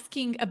maybe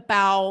asking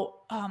about,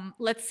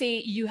 let's say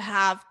you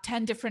have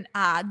 10 different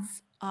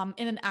ads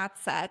in an ad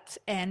set,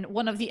 and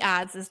one of the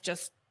ads is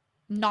just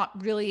not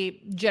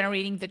really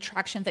generating the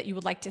traction that you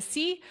would like to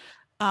see.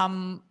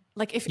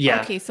 Like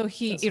okay, so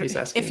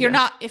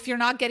if you're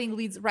not getting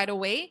leads right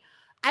away,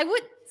 I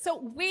would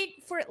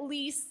wait for at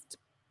least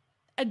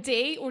a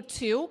day or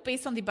two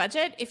based on the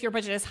budget. If your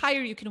budget is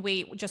higher, you can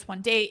wait just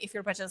one day. If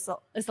your budget is a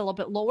little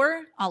bit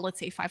lower, let's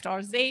say $5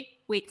 a day,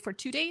 wait for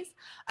 2 days.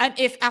 And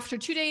if after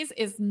 2 days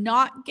if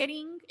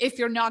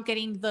you're not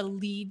getting the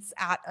leads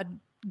at a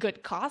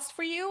good cost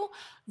for you,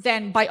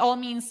 then by all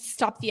means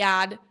stop the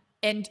ad,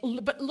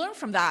 but learn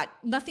from that.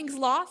 Nothing's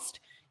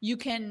lost. You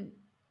can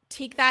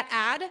take that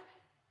ad,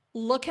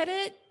 look at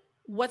it,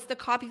 what's the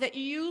copy that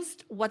you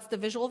used, what's the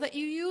visual that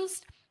you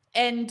used,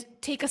 and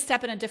take a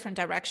step in a different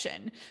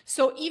direction.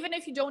 So even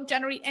if you don't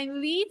generate any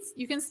leads,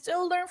 you can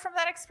still learn from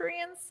that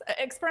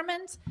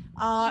experiment,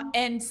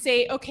 and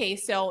say, okay,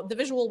 so the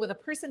visual with a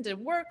person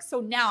didn't work, so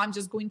now I'm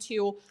just going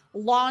to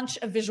launch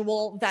a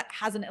visual that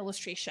has an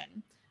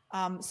illustration.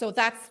 So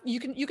that's,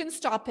 you can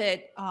stop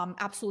it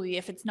absolutely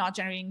if it's not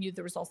generating you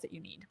the results that you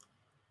need.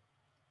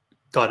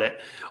 Got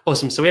it.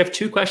 Awesome. So we have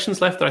 2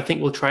 questions left that I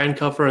think we'll try and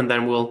cover, and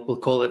then we'll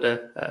call it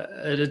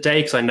a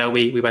day, because I know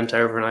we went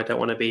over and I don't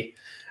want to be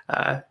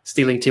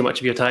stealing too much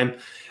of your time.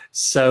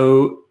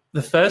 So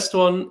the first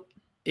one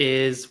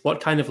is,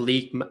 what kind of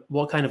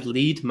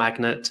lead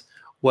magnet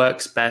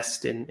works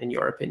best in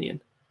your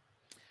opinion?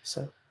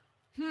 So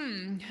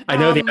I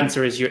know the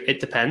answer is it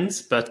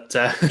depends, but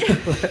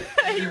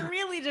it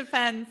really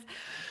depends.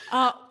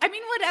 I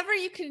mean, whatever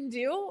you can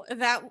do,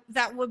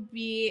 that would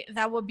be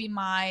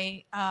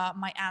my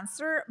my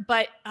answer.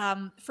 But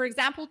for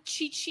example,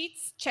 cheat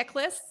sheets,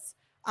 checklists,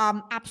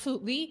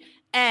 absolutely,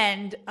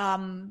 and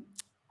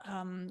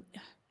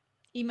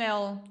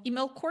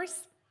email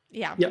course.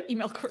 Yeah, yep.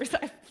 Email course.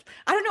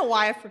 I don't know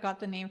why I forgot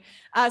the name.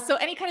 So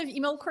any kind of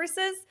email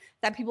courses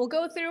that people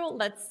go through,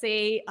 let's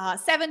say a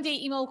 7-day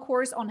email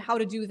course on how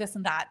to do this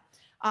and that.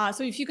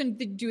 So if you can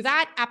do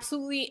that,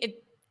 absolutely.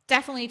 It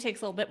definitely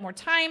takes a little bit more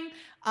time,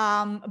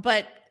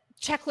 but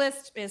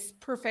checklist is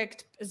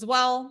perfect as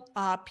well.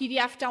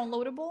 PDF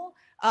downloadable.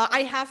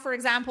 I have, for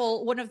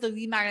example, one of the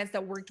lead magnets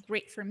that worked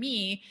great for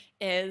me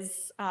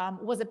was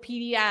a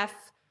PDF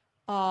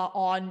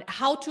on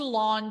how to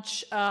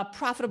launch a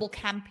profitable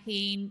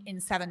campaign in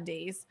 7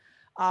 days.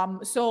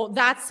 So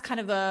that's kind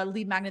of a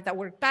lead magnet that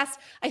worked best.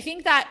 I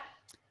think that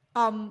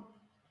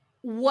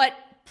what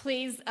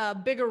plays a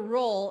bigger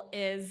role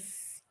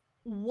is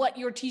what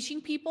you're teaching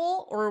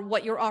people or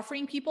what you're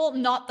offering people,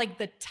 not like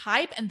the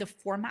type and the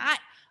format,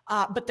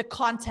 but the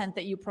content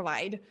that you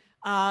provide.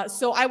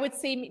 So I would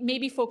say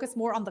maybe focus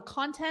more on the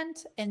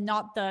content and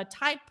not the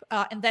type.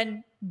 And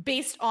then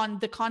based on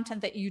the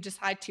content that you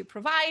decide to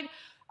provide,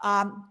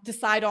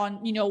 decide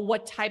on, you know,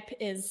 what type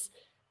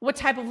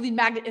of lead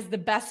magnet is the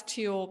best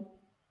to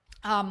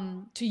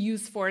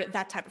use for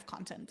that type of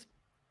content.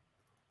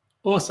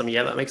 Awesome.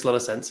 Yeah, that makes a lot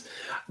of sense.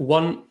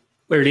 One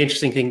really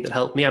interesting thing that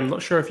helped me, I'm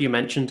not sure if you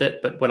mentioned it,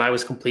 but when I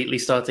was completely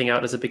starting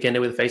out as a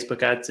beginner with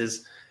Facebook ads,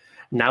 is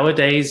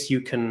nowadays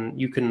you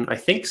can I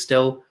think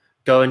still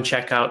go and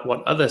check out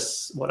what other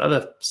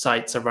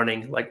sites are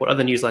running, like what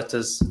other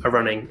newsletters are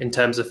running in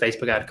terms of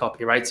Facebook ad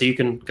copy, right? So you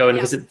can go and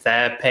visit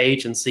their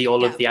page and see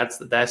all of the ads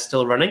that they're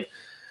still running.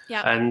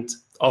 Yeah. And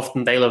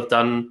often they'll have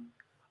done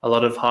a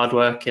lot of hard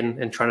work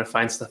in trying to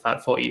find stuff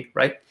out for you,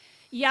 right?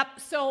 Yep.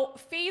 So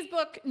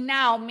Facebook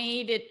now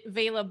made it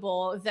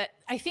available that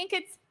I think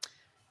it's,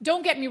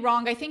 don't get me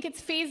wrong, I think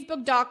it's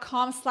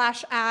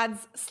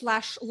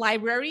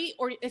facebook.com/ads/library,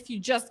 or if you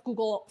just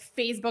Google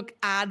Facebook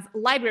ads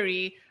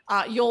library,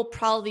 you'll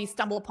probably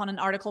stumble upon an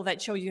article that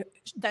shows you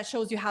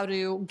how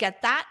to get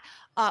that.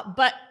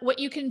 But what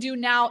you can do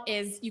now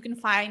is you can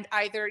find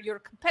either your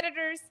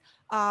competitors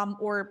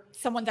or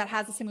someone that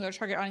has a similar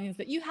target audience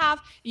that you have.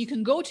 You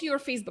can go to your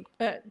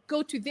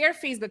go to their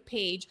Facebook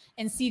page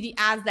and see the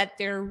ads that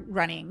they're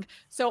running.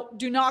 So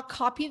do not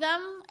copy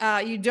them.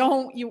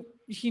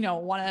 You know,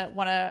 want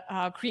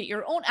to create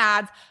your own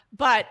ads,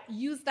 but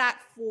use that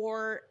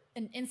for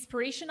an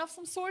inspiration of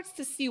some sorts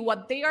to see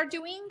what they are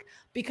doing,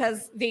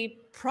 because they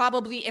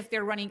probably, if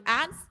they're running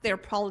ads, they're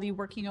probably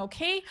working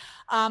okay.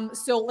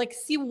 So like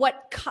see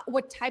what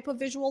type of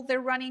visual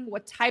they're running,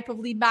 what type of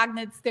lead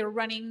magnets they're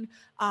running,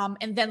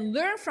 and then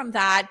learn from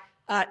that.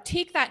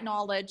 Take that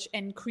knowledge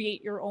and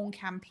create your own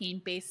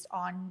campaign based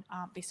on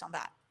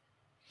that.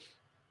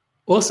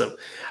 Awesome.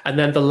 And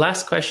then the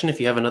last question,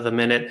 if you have another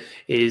minute,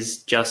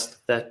 is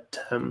just that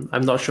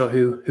I'm not sure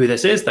who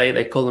this is.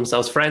 They call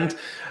themselves Friend,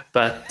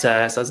 but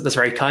so that's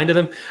very kind of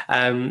them.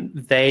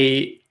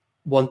 They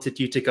wanted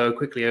you to go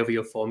quickly over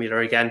your formula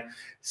again.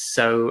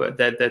 So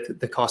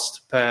the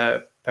cost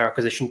per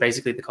acquisition,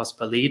 basically the cost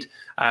per lead.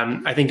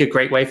 I think a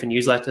great way for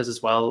newsletters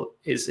as well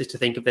is to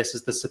think of this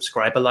as the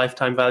subscriber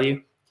lifetime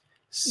value.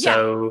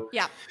 So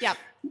yeah.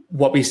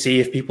 What we see,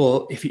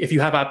 if you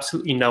have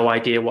absolutely no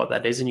idea what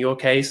that is in your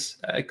case,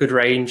 a good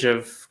range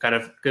of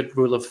good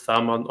rule of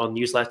thumb on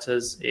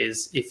newsletters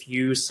is if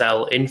you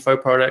sell info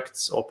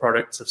products or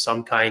products of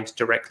some kind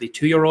directly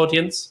to your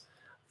audience,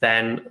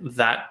 then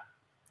that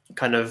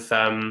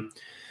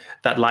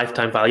that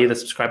lifetime value, the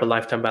subscriber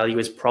lifetime value,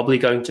 is probably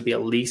going to be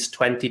at least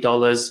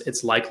 $20.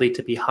 It's likely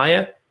to be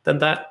higher than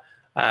that.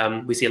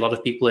 We see a lot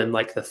of people in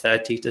like the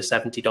 $30 to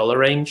 $70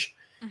 range.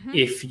 Mm-hmm.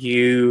 If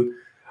you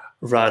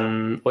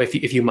run, or if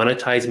you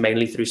monetize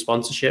mainly through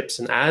sponsorships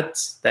and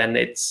ads, then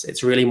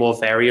it's really more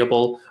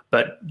variable,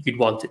 but you'd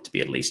want it to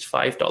be at least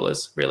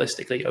 $5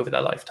 realistically over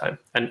their lifetime.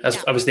 And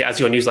obviously as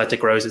your newsletter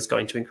grows, it's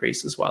going to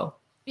increase as well.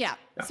 Yeah.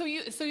 So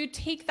you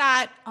take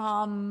that,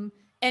 and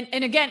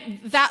again,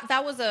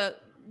 that was a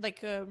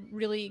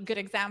really good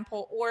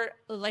example. Or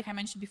like I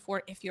mentioned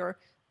before, if you're,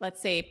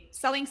 let's say,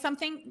 selling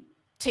something,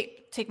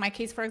 take my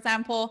case, for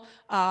example.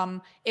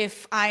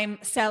 If I'm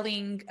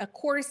selling a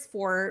course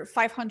for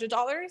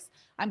 $500,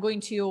 I'm going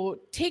to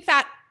take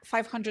that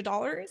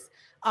 $500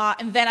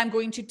 and then I'm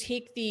going to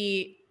take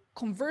the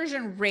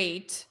conversion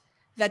rate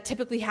that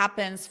typically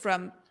happens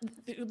from,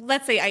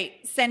 let's say I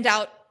send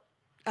out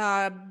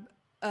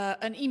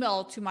an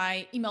email to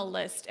my email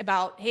list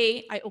about,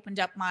 hey, I opened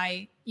up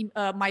my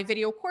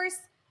video course.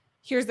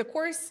 Here's the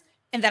course.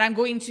 And then I'm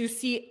going to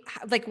see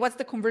what's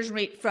the conversion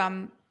rate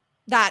from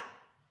that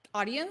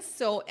audience.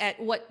 So at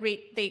what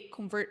rate they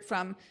convert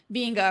from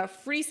being a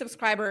free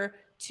subscriber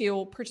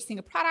to purchasing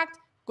a product,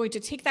 going to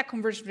take that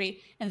conversion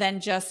rate and then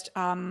just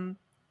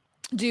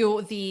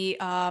do the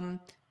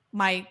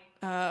my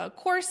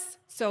course.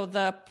 So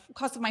the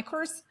cost of my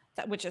course,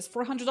 which is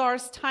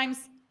 $400 times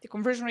the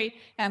conversion rate,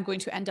 and I'm going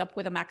to end up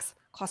with a max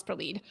cost per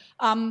lead.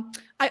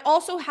 I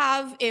also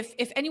have,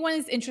 if anyone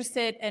is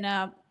interested in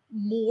a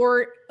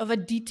more of a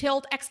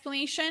detailed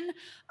explanation,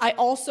 I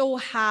also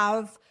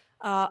have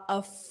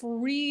a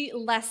free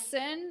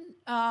lesson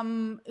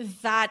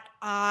that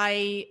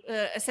I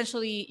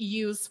essentially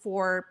use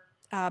for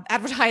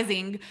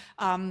advertising,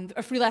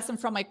 a free lesson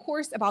from my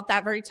course about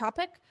that very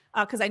topic,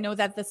 because I know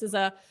that this is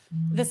a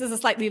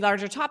slightly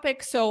larger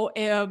topic. So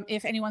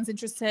if anyone's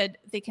interested,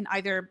 they can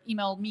either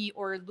email me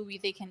or Louis.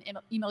 They can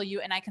email you,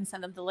 and I can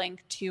send them the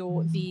link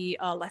to the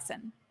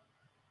lesson.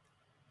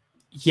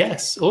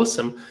 Yes,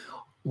 awesome.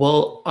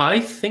 Well, I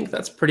think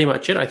that's pretty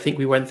much it. I think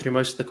we went through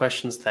most of the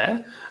questions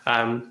there.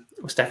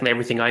 It was definitely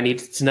everything I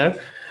needed to know.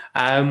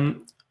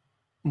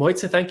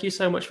 Mojca, thank you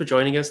so much for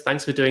joining us.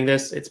 Thanks for doing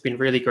this. It's been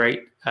really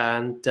great.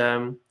 And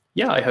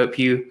yeah, I hope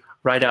you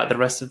ride out the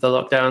rest of the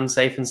lockdown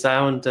safe and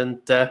sound, and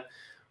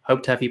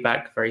hope to have you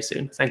back very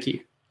soon. Thank you.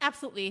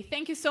 Absolutely.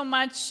 Thank you so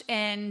much.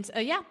 And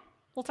yeah,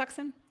 we'll talk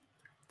soon.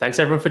 Thanks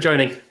everyone for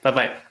joining.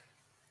 Bye-bye.